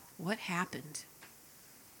 What happened?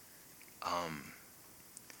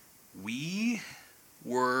 We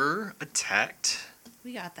were attacked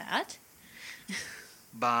We got that.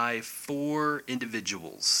 by 4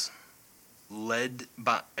 individuals, and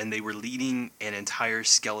they were leading an entire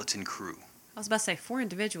skeleton crew. I was about to say 4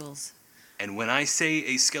 individuals. And when I say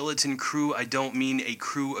a skeleton crew, I don't mean a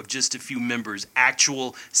crew of just a few members.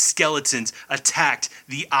 Actual skeletons attacked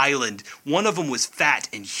the island. One of them was fat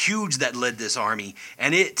and huge that led this army,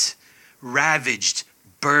 and it ravaged,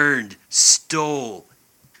 burned, stole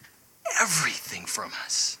everything from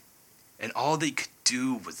us. And all they could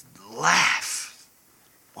do was laugh.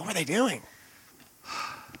 what were they doing?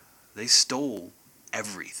 They stole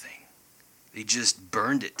everything. They just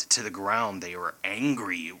burned it to the ground. They were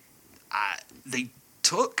angry. They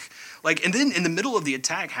took, and then in the middle of the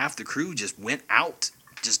attack, half the crew just went out,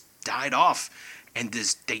 just died off. And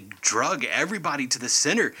they drug everybody to the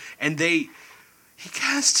center. And he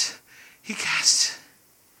cast a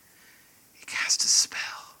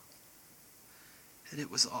spell. And it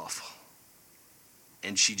was awful.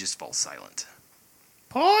 And she just falls silent.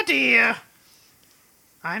 Poor dear.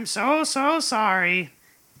 I'm so sorry.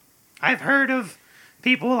 I've heard of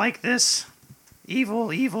people like this.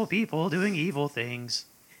 Evil people doing evil things.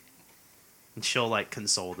 And she'll,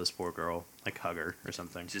 console this poor girl. Hug her or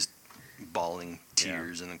something. Just bawling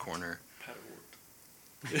tears in the corner.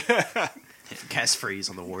 Cast freeze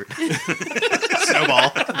on the wart.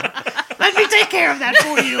 Snowball. Let me take care of that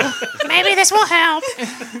for you. Maybe this will help.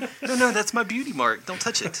 No, that's my beauty mark. Don't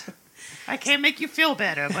touch it. I can't make you feel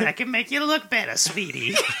better, but I can make you look better,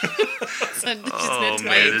 sweetie. This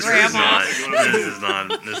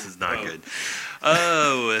is not good.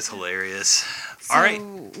 Oh, that's hilarious. So All right.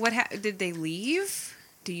 What did they leave?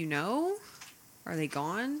 Do you know? Are they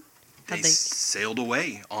gone? They sailed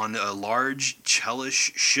away on a large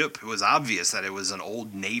Chelish ship. It was obvious that it was an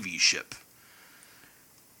old Navy ship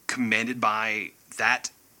commanded by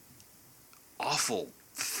that awful,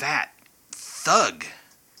 fat thug.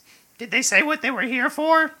 Did they say what they were here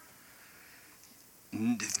for?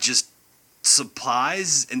 Just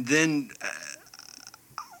supplies, and then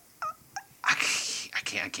I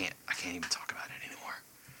can't even talk about it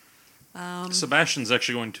anymore. Sebastian's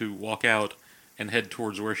actually going to walk out and head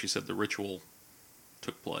towards where she said the ritual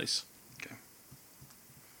took place. Okay.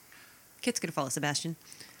 Kit's gonna follow Sebastian.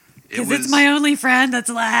 It Because was it's my only friend that's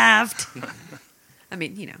left. I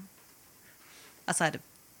mean, outside of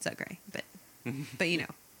Zugray, but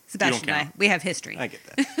Sebastian and I, count. we have history. I get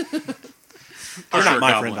that. Or They're not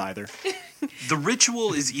my goblin. friend either. The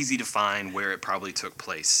ritual is easy to find where it probably took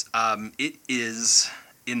place. It is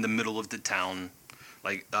in the middle of the town.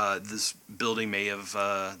 This building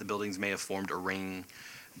the buildings may have formed a ring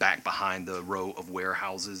back behind the row of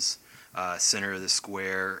warehouses, center of the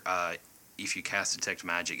square. If you cast Detect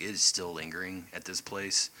Magic, it is still lingering at this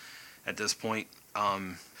place. At this point,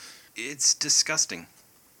 it's disgusting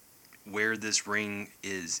where this ring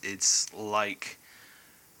is. It's like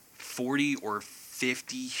 40 or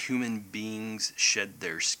 50 human beings shed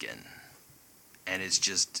their skin. And it's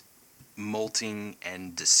just molting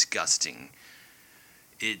and disgusting.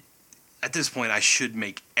 At this point, I should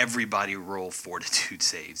make everybody roll fortitude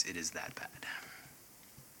saves. It is that bad.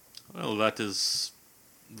 Well, that is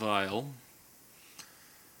vile.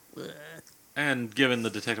 And given the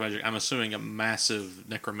detect magic, I'm assuming a massive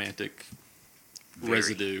necromantic Very.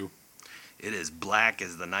 residue. It is black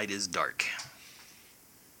as the night is dark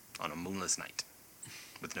on a moonless night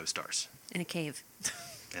with no stars In a cave.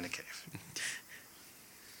 in a cave.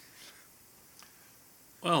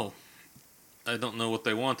 Well, I don't know what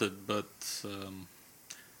they wanted, but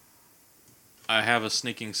I have a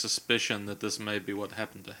sneaking suspicion that this may be what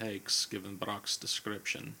happened to Hakes, given Brock's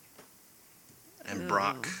description. And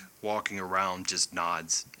Brock walking around just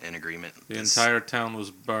nods in agreement. The entire town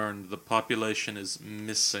was burned. The population is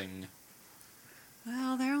missing.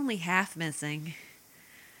 Well, they're only half missing.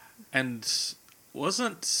 And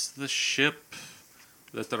wasn't the ship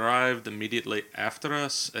that arrived immediately after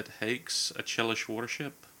us at Hakes a Chelish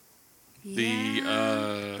warship?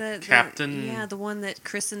 The captain- Yeah, the one that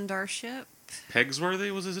christened our ship.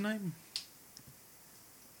 Pegsworthy was his name?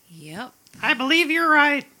 Yep. I believe you're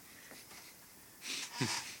right.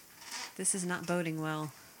 This is not boding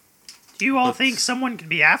well. Do you all But- think someone could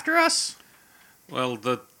be after us? Well,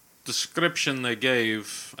 the description they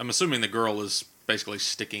gave, I'm assuming the girl is basically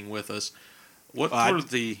sticking with us. What I- were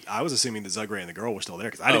the... I was assuming that Zugray and the girl were still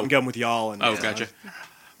there because I Oh. didn't come with y'all. And Oh, gotcha.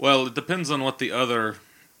 Well, it depends on what the other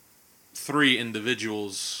 3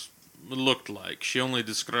 individuals looked like. She only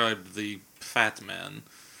described the fat man,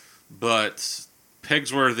 but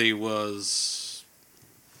Pegsworthy was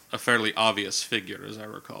a fairly obvious figure, as I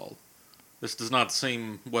recall. This does not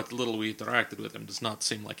seem, what little we interacted with him, does not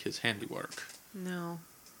seem like his handiwork. No.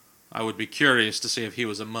 I would be curious to see if he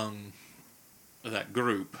was among that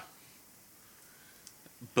group.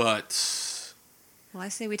 But Well, I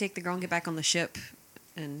say we take the girl and get back on the ship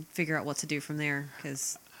and figure out what to do from there.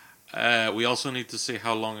 Because we also need to see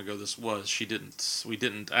how long ago this was. We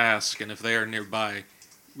didn't ask, and if they are nearby,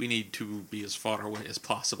 we need to be as far away as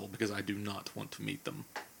possible because I do not want to meet them.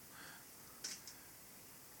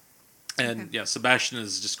 And Okay. yeah, Sebastian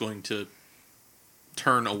is just going to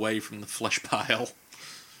turn away from the flesh pile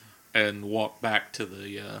and walk back to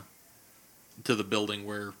the building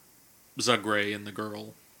where Zugray and the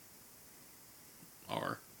girl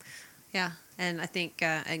are. yeah, and I think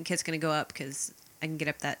and Kit's gonna go up because I can get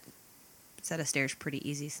up that set of stairs pretty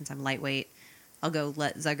easy since I'm lightweight. I'll go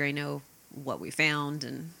let Zugray know what we found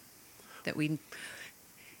and that we.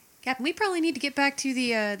 Captain, we probably need to get back to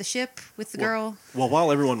the ship with the girl. Well,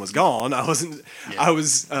 while everyone was gone, I wasn't. Yeah. I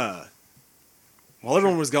was. While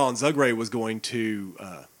everyone was gone, Zugray was going to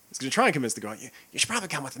try and convince the girl. You should probably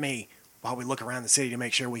come with me while we look around the city to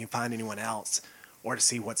make sure we can find anyone else, or to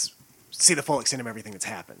see the full extent of everything that's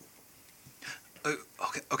happened.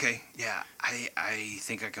 Okay, yeah, I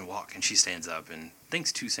think I can walk. And she stands up, and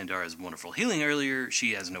thanks to Sandara's wonderful healing earlier,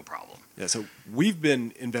 she has no problem. Yeah. So we've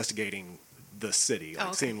been investigating the city, like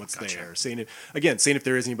okay. seeing what's Gotcha. there, seeing if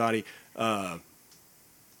there is anybody.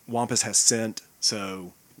 Wampus has scent,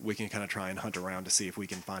 so we can kind of try and hunt around to see if we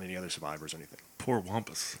can find any other survivors or anything. Poor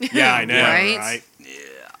Wampus. Yeah, I know, Right? right? Yeah.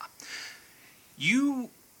 You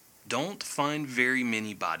don't find very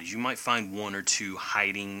many bodies. You might find 1 or 2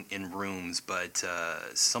 hiding in rooms, but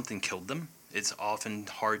something killed them. It's often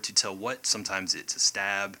hard to tell what. Sometimes it's a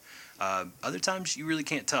stab. Other times you really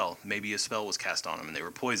can't tell. Maybe a spell was cast on them and they were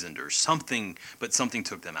poisoned or something, but something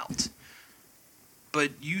took them out.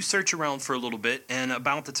 But you search around for a little bit, and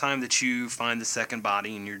about the time that you find the second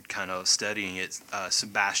body and you're kind of studying it,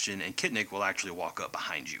 Sebastian and Kitnick will actually walk up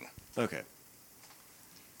behind you. Okay.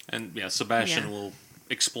 And yeah, Sebastian Yeah. will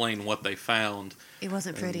explain what they found. It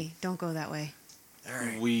wasn't pretty. Don't go that way. All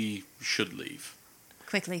right. We should leave.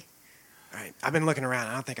 Quickly. All right. I've been looking around.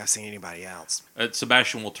 I don't think I've seen anybody else.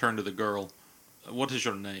 Sebastian will turn to the girl. What is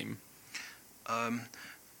your name?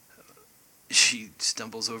 She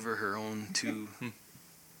stumbles over her own 2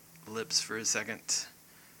 lips for a second.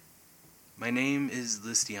 My name is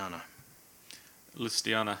Listiana.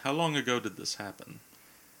 Listiana. How long ago did this happen?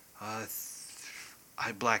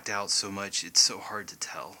 I blacked out so much, it's so hard to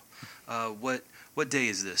tell. What day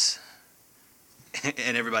is this?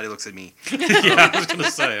 And everybody looks at me. Yeah, I was going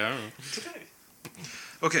to say. I don't know.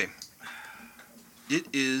 Okay. It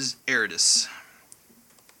is Eridus.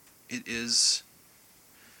 It is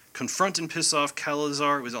Confront and Piss Off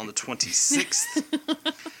Calazar. It was on the 26th.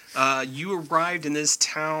 You arrived in this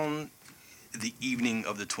town the evening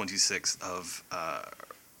of the 26th of,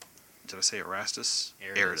 did I say Erastus?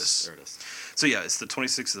 Eridus. So yeah, it's the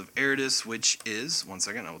 26th of Eridus, which is, one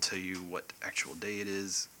second, I will tell you what actual day it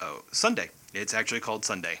is. Oh, Sunday. It's actually called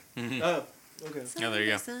Sunday. Oh, okay. Yeah, there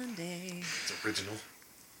you go. Sunday. It's original.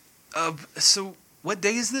 So what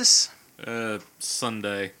day is this?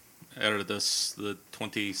 Sunday. Eridus, the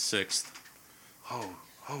 26th. Oh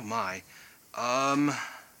my. And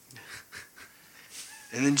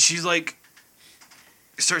then she's like,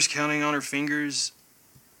 starts counting on her fingers.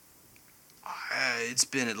 It's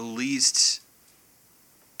been at least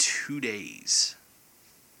 2 days.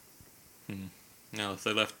 Now, if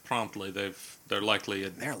they left promptly, they're likely a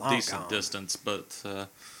They're long decent gone. distance. But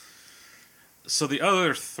so the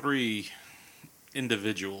other 3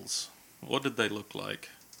 individuals, what did they look like?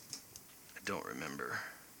 I don't remember.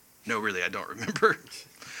 No, really, I don't remember.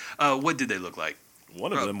 What did they look like?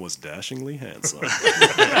 One of them was dashingly handsome.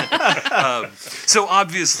 So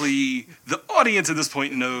obviously, the audience at this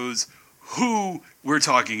point knows who we're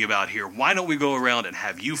talking about here. Why don't we go around and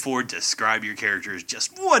have you four describe your characters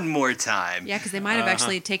just one more time? Yeah, because they might have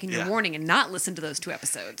actually taken your Yeah. warning and not listened to those 2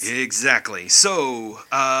 episodes. Exactly. So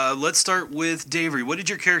let's start with Davery. What did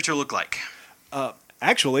your character look like?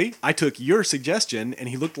 Actually, I took your suggestion, and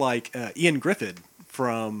he looked like Ian Griffith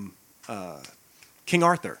from King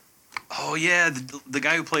Arthur. Oh yeah, the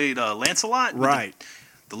guy who played Lancelot. With Right.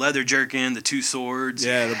 The leather jerkin, the 2 swords.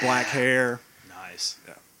 Yeah, the black hair. Nice.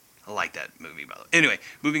 I like that movie, by the way. Anyway,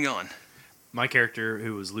 moving on. My character,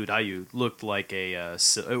 who was Ludayu, looked like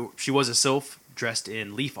she was a sylph dressed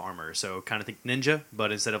in leaf armor, so kind of think ninja,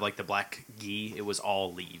 but instead of like the black gi, it was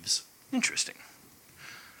all leaves. Interesting.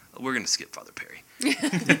 We're gonna skip Father Perry.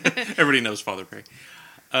 Everybody knows Father Perry.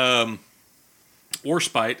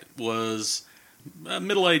 Warspite was a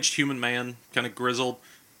middle-aged human man, kind of grizzled,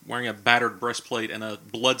 wearing a battered breastplate and a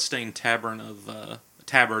blood-stained tabard of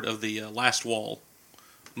the Last Wall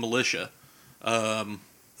militia. Oh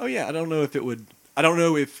yeah, I don't know if the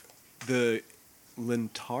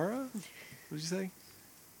Lintara, what did you say?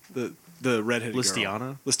 The redheaded girl.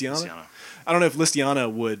 Listiana? Luciano. I don't know if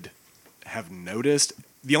Listiana would have noticed.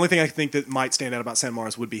 The only thing I think that might stand out about San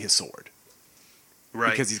Mars would be his sword.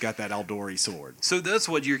 Right. Because he's got that Aldori sword. So that's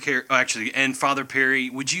what your character... actually, and Father Perry,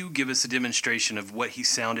 would you give us a demonstration of what he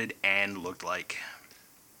sounded and looked like?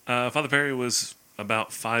 Father Perry was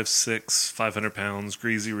about 5'6", 500 pounds,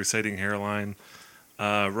 greasy, receding hairline,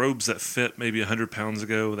 robes that fit maybe 100 pounds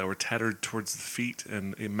ago that were tattered towards the feet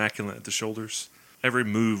and immaculate at the shoulders. Every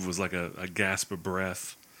move was like a gasp of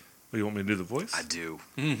breath. What, you want me to do the voice? I do.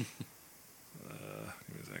 Give me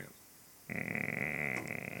a second.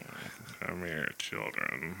 Come here,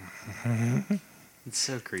 children. It's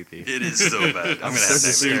so creepy. It is so bad. I'm going to have to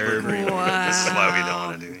super creepy. Wow. This is why we don't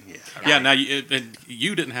want to do it. Yeah. Yeah, now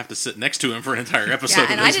you didn't have to sit next to him for an entire episode Yeah,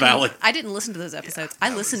 of and this Valley. I didn't listen to those episodes.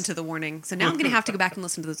 I listened to the warning, so now I'm going to have to go back and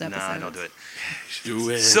listen to those episodes. Nah, don't do it. Do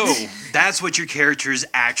it. So that's what your characters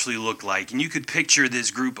actually look like. And you could picture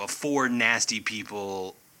this group of 4 nasty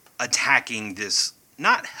people attacking this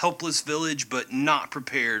not helpless village, but not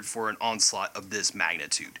prepared for an onslaught of this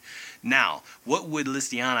magnitude. Now, what would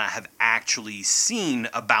Listiana have actually seen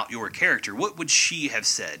about your character? What would she have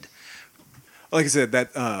said? Like I said,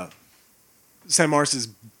 that San Mars's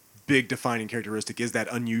big defining characteristic is that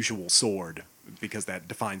unusual sword, because that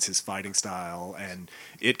defines his fighting style, and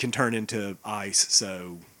it can turn into ice,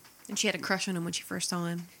 so And she had a crush on him when she first saw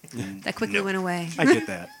him. That quickly No. went away. I get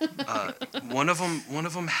that. One of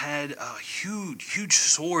them had a huge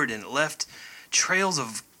sword, and it left trails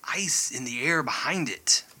of ice in the air behind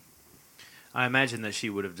it. I imagine that she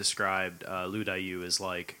would have described Ludayu as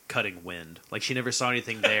like cutting wind. Like she never saw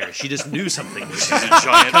anything there. She just knew something was She's a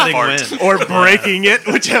giant cutting fart. wind. Or breaking it,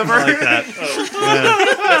 whichever. I like that.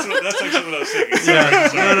 That's actually what I was thinking. Yeah.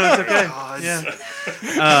 No, it's okay. God.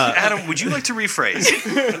 Yeah. Adam, would you like to rephrase?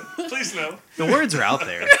 Please no. The words are out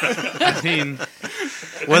there. I mean,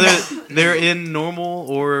 whether they're in normal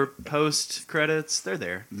or post credits, they're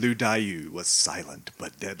there. Ludayu was silent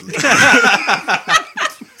but deadly.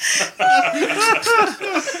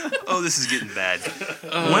 Oh, this is getting bad.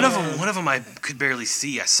 One of them I could barely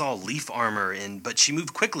see. I saw leaf armor, but she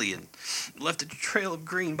moved quickly and left a trail of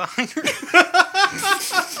green behind her.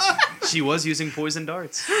 She was using poison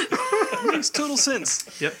darts. Makes total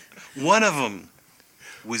sense. Yep. One of them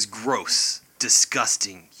was gross,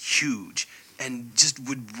 disgusting, huge, and just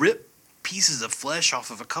would rip pieces of flesh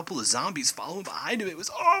off of a couple of zombies following behind him. It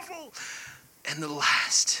was awful. And the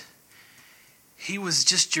last, he was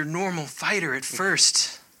just your normal fighter at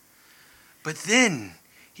first. But then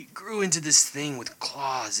he grew into this thing with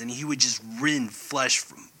claws, and he would just rend flesh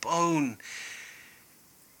from bone.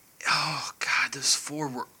 Oh, God, those 4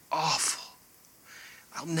 were awful.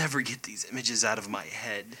 I'll never get these images out of my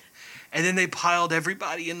head. And then they piled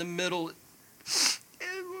everybody in the middle.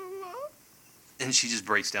 And she just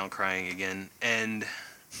breaks down crying again. And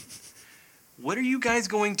what are you guys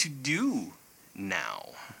going to do now?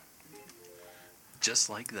 Just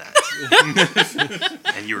like that.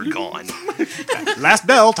 And you were gone. Last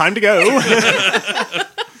bell, time to go.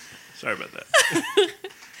 Sorry about that.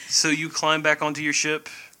 So you climb back onto your ship.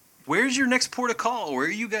 Where's your next port of call? Where are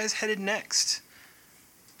you guys headed next?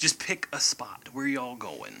 Just pick a spot. Where y'all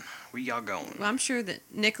going? Where y'all going? Well, I'm sure that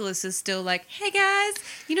Nicholas is still like, hey guys,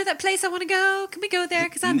 you know that place I want to go? Can we go there?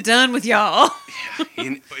 Because I'm done with y'all.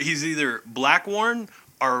 He's either Blackwarn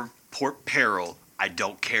or Port Peril. I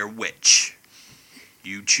don't care which.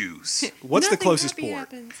 You choose. What's the Nothing closest happy port?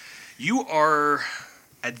 happens. You are,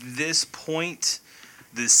 at this point,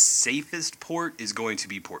 The safest port is going to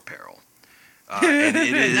be Port Peril. And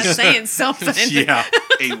it That's is saying something. Yeah.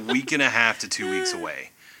 a week and a half to 2 weeks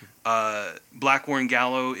away. Blackwarren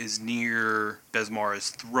Gallow is near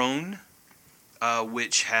Besmara's throne,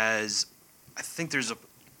 which has, I think there's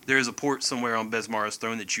a port somewhere on Besmara's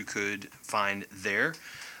throne that you could find there.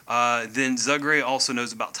 Then Zugray also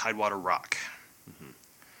knows about Tidewater Rock.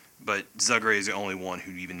 But Zugray is the only one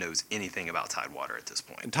who even knows anything about Tidewater at this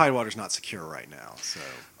point. And Tidewater's not secure right now, so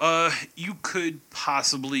You could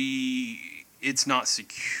possibly. It's not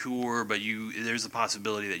secure, but there's a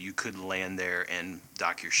possibility that you could land there and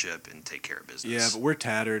dock your ship and take care of business. yeah. But we're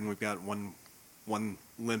tattered, and we've got one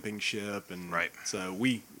limping ship, and Right. So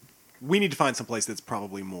we need to find some place that's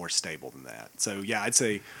probably more stable than that. So yeah, I'd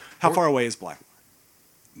say, how far away is Blackwarren?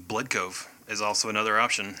 Blood Cove is also another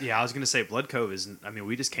option. Yeah, I was going to say Blood Cove is. I mean,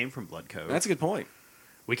 we just came from Blood Cove. That's a good point.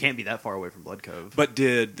 We can't be that far away from Blood Cove. But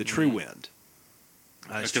did the True Wind?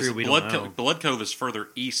 That's Because true. We Blood, don't know. Blood Cove is further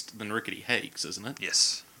east than Rickety Hakes, isn't it?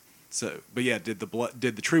 Yes. So, but yeah, did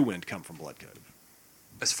the True Wind come from Blood Cove?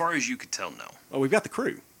 As far as you could tell, no. Oh, we've got the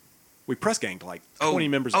crew. We press ganged like 20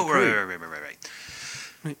 members of the right, crew.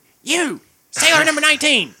 right. You, sailor number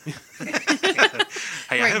 19.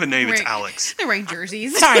 Hey, I have a name. It's Right. Alex. They're wearing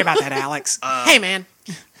jerseys. Sorry about that, Alex. Hey, man.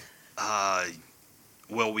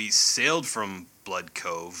 Well, we sailed from Blood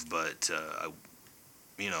Cove, but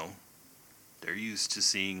they're used to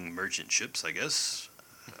seeing merchant ships, I guess.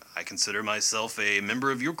 I consider myself a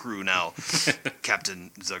member of your crew now,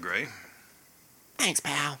 Captain Zugray. Thanks,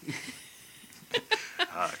 pal.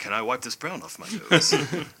 Can I wipe this brown off my nose?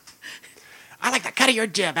 I like the cut of your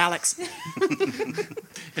jib, Alex.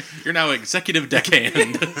 You're now executive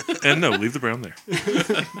deckhand. And no, leave the brown there.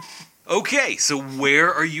 Okay, so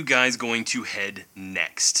where are you guys going to head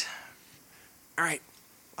next? All right.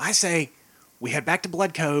 I say we head back to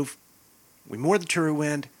Blood Cove. We moor the True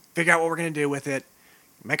Wind, figure out what we're going to do with it,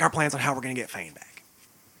 make our plans on how we're going to get Fane back.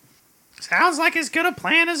 Sounds like as good a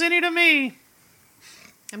plan as any to me.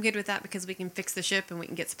 I'm good with that because we can fix the ship and we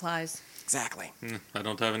can get supplies. Exactly. I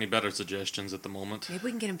don't have any better suggestions at the moment. Maybe we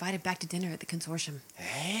can get invited back to dinner at the consortium.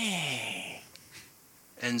 Hey.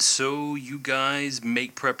 And so you guys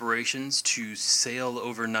make preparations to sail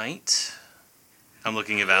overnight. I'm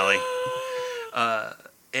looking at Valley.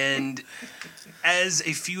 And as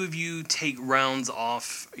a few of you take rounds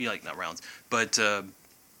off, not rounds, but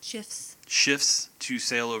shifts to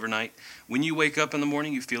sail overnight, when you wake up in the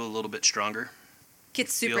morning, you feel a little bit stronger,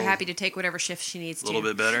 Kit's super Feel happy to take whatever shift she needs a little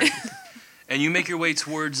bit better. And you make your way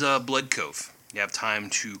towards Blood Cove. You have time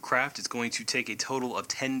to craft. It's going to take a total of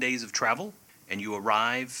 10 days of travel, and you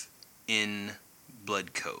arrive in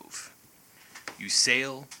Blood Cove. You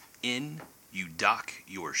sail in, you dock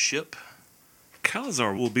your ship.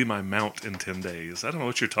 Calazar will be my mount in 10 days. I don't know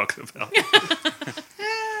what you're talking about.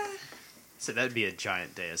 So that'd be a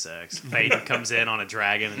giant Deus Ex. Fane comes in on a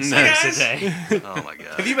dragon and saves the day. Oh my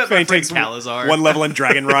god. Have you met my Fane friend takes Calazar? one level in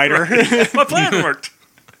Dragon Rider. My plan worked.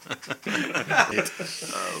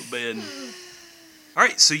 Oh man.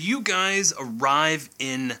 Alright, so you guys arrive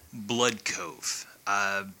in Blood Cove.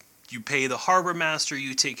 You pay the harbor master,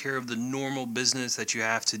 you take care of the normal business that you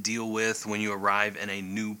have to deal with when you arrive in a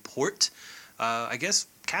new port. I guess,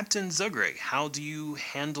 Captain Zugray, how do you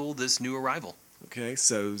handle this new arrival? Okay,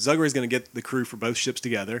 so Zugray's going to get the crew for both ships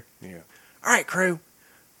together. Yeah. All right, crew.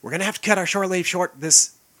 We're going to have to cut our shore leave short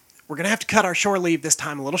this. We're going to have to cut our shore leave this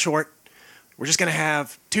time a little short. We're just going to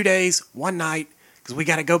have 2 days, 1 night, because we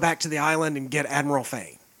got to go back to the island and get Admiral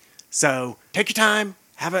Fane. So take your time,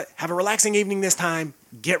 have a relaxing evening this time.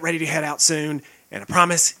 Get ready to head out soon, and I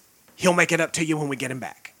promise he'll make it up to you when we get him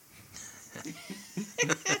back.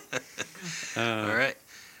 All right.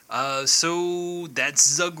 So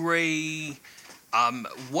that's Zugray.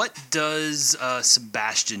 What does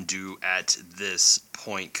Sebastian do at this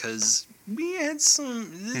point? Because we had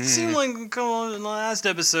some. It seemed like in the last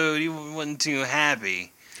episode he wasn't too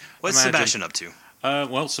happy. What's Imagine. Sebastian up to?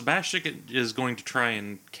 Well, Sebastian is going to try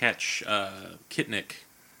and catch Kitnik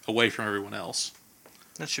away from everyone else.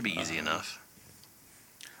 That should be easy enough.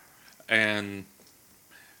 And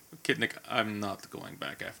Kitnik, I'm not going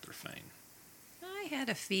back after Fane. I had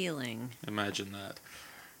a feeling. Imagine that.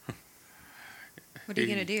 What are you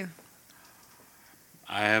going to do?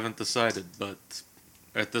 I haven't decided, but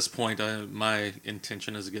at this point, my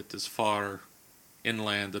intention is to get as far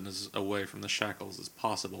inland and as away from the shackles as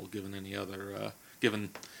possible, given any other,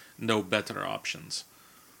 given no better options.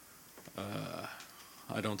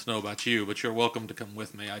 I don't know about you, but you're welcome to come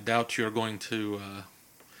with me. I doubt you're going to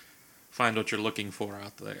find what you're looking for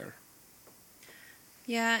out there.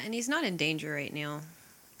 Yeah, and he's not in danger right now.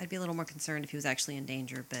 I'd be a little more concerned if he was actually in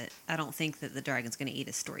danger, but I don't think that the dragon's going to eat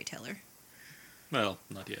his storyteller. Well,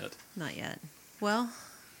 not yet. Not yet. Well,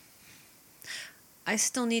 I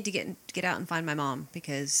still need to get out and find my mom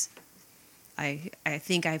because I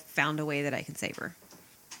think I found a way that I can save her.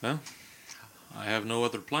 Well, I have no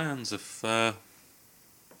other plans. If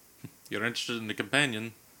you're interested in a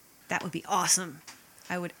companion, That would be awesome.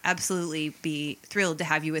 I would absolutely be thrilled to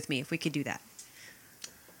have you with me if we could do that.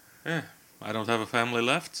 I don't have a family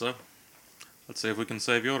left, so let's see if we can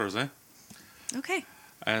save yours, eh? Okay.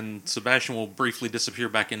 And Sebastian will briefly disappear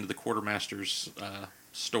back into the quartermaster's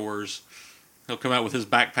stores. He'll come out with his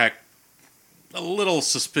backpack a little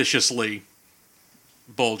suspiciously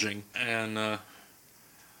bulging. And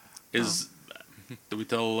do we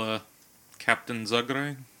tell Captain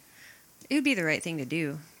Zugray? It would be the right thing to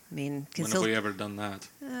do. I mean, When because have we ever done that?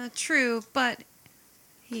 true, but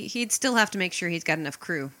he'd still have to make sure he's got enough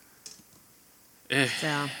crew.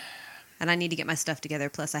 So, and I need to get my stuff together.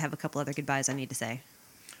 Plus, I have a couple other goodbyes I need to say.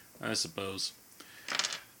 I suppose.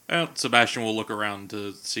 Well, Sebastian will look around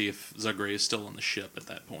to see if Zugray is still on the ship at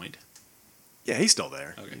that point. Yeah, he's still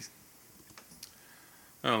there. Okay.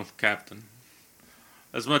 Oh, Captain.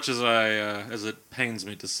 As much as as it pains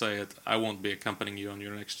me to say it, I won't be accompanying you on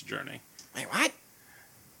your next journey. Wait, what?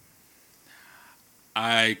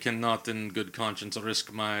 I cannot in good conscience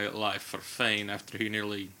risk my life for Fane after he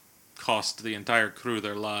nearly cost the entire crew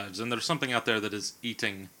their lives, and there's something out there that is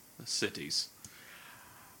eating the cities.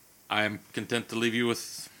 I am content to leave you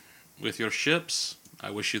with your ships.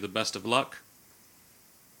 I wish you the best of luck.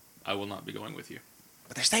 I will not be going with you.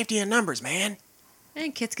 But there's safety in numbers, man.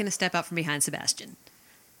 And Kit's going to step out from behind Sebastian.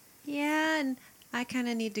 Yeah, and I kind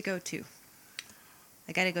of need to go too.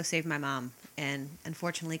 I got to go save my mom, and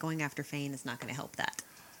unfortunately going after Fane is not going to help that.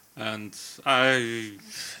 And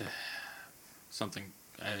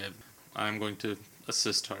I'm going to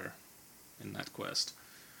assist her in that quest.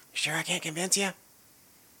 You sure I can't convince you?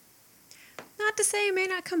 Not to say I may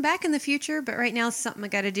not come back in the future, but right now it's something I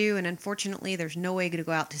got to do, and unfortunately there's no way to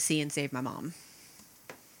go out to sea and save my mom.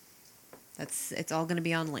 It's all going to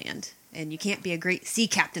be on land, and you can't be a great sea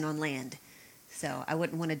captain on land, so I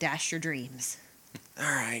wouldn't want to dash your dreams. All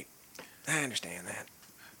right. I understand that.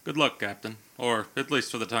 Good luck, Captain. Or, at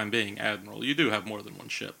least for the time being, Admiral. You do have more than one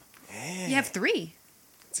ship. Yeah, You have 3.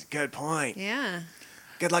 that's a good point. Yeah,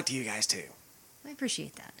 Good luck to you guys, too. I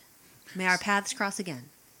appreciate that. May our paths cross again.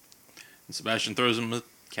 And Sebastian throws him a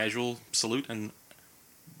casual salute and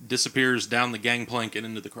disappears down the gangplank and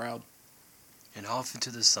into the crowd. And off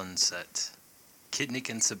into the sunset, Kitnik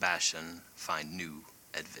and Sebastian find new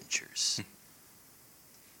adventures.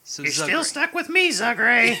 So You're Zugray, still stuck with me,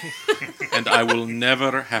 Zugray. And I will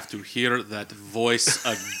never have to hear that voice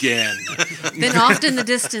again. Then off in the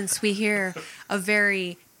distance we hear a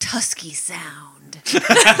very tusky sound.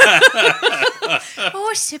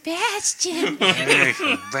 Oh, Sebastian!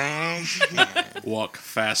 Walk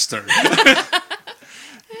faster.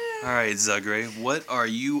 All right, Zugray, what are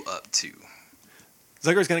you up to?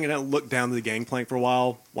 Zucker's going to look down the gangplank for a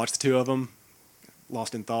while, watch the two of them,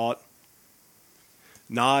 lost in thought.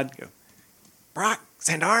 Nod, go, Brock,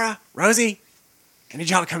 Sandara, Rosie, I need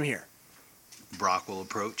y'all to come here. Brock will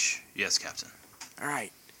approach. Yes, Captain. All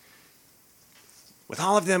right. With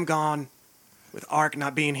all of them gone, with Ark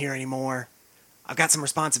not being here anymore, I've got some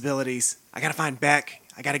responsibilities. I got to find Beck.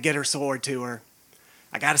 I got to get her sword to her.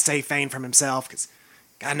 I got to save Fane from himself, because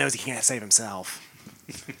God knows he can't save himself.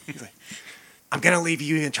 He's like, I'm going to leave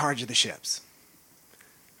you in charge of the ships.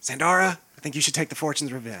 Sandara, I think you should take the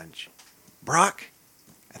Fortune's Revenge. Brock,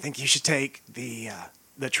 I think you should take the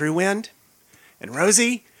True Wind. And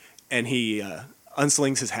Rosie, and he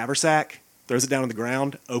unslings his haversack, throws it down on the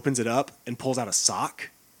ground, opens it up, and pulls out a sock.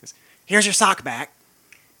 He goes, here's your sock back.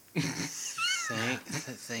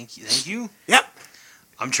 Thank you. Yep.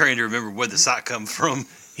 I'm trying to remember where the sock come from.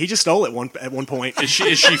 He just stole it at one point. Is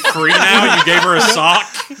she free now? You gave her a sock?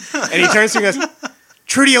 And he turns to me and goes,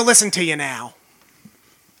 Trudy will listen to you now.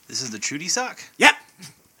 This is the Trudy sock? Yep.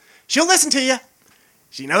 She'll listen to you.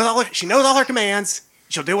 She knows all her commands.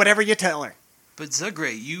 She'll do whatever you tell her. But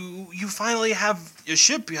Zugray, you finally have a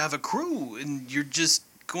ship, you have a crew, and you're just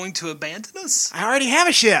going to abandon us? I already have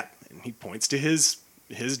a ship. And he points to his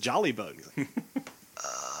jolly boat.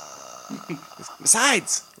 He's like,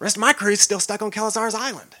 Besides, the rest of my crew's still stuck on Kelazar's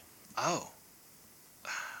island. Oh.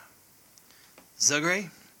 Zugray,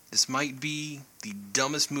 this might be the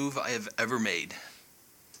dumbest move I have ever made.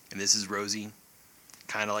 And this is Rosie,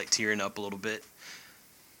 kind of like tearing up a little bit.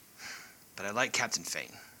 But I like Captain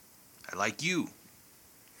Fane. I like you.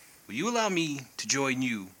 Will you allow me to join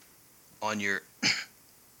you on your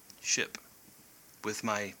ship with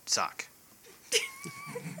my sock?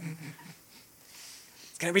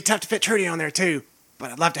 gonna be tough to fit Trudy on there too,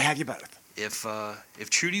 but I'd love to have you both. If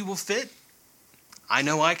Trudy will fit, I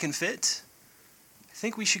know I can fit. I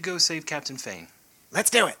think we should go save Captain Fane. Let's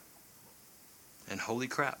do it. And holy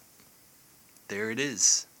crap, there it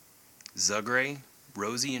is. Zugray,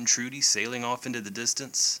 Rosie, and Trudy sailing off into the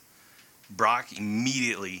distance. Brock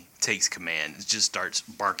immediately takes command. It just starts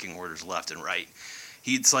barking orders left and right.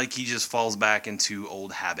 It's like he just falls back into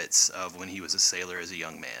old habits of when he was a sailor as a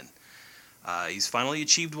young man. He's finally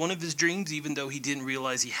achieved one of his dreams, even though he didn't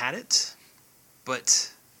realize he had it.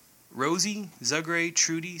 But Rosie, Zugray,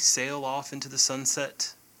 Trudy sail off into the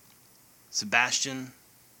sunset. Sebastian,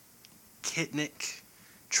 Kitnik,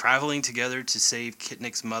 traveling together to save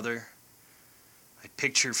Kitnik's mother. I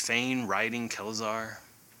picture Fane riding Kelazar.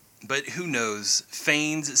 But who knows?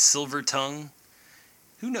 Fane's silver tongue.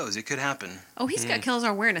 Who knows? It could happen. Oh, he's got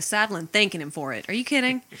Kelazar wearing a saddle and thanking him for it. Are you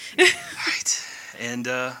kidding? Right. And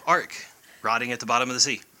Ark, rotting at the bottom of the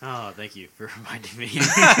sea. Oh, thank you for reminding me.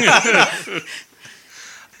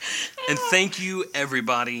 And thank you,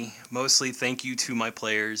 everybody. Mostly thank you to my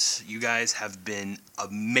players. You guys have been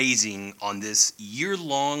amazing on this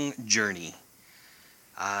year-long journey.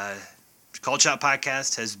 Called Shot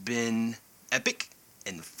Podcast has been epic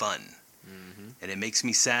and fun. And it makes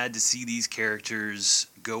me sad to see these characters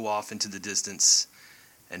go off into the distance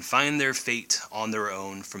and find their fate on their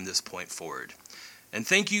own from this point forward. And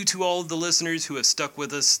thank you to all of the listeners who have stuck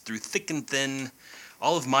with us through thick and thin,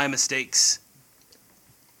 all of my mistakes,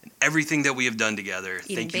 and everything that we have done together.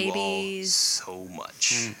 Eating Thank you babies. all so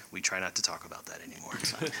much. We try not to talk about that anymore.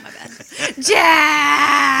 My bad.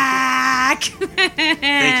 Jack!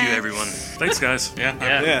 Thank you, everyone. Thanks, guys. Yeah,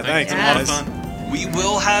 Yeah, thanks, It's a lot of guys. fun. We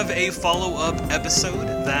will have a follow-up episode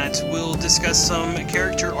that will discuss some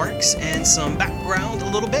character arcs and some background a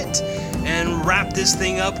little bit and wrap this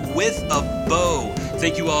thing up with a bow.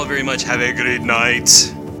 Thank you all very much. Have a great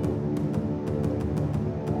night.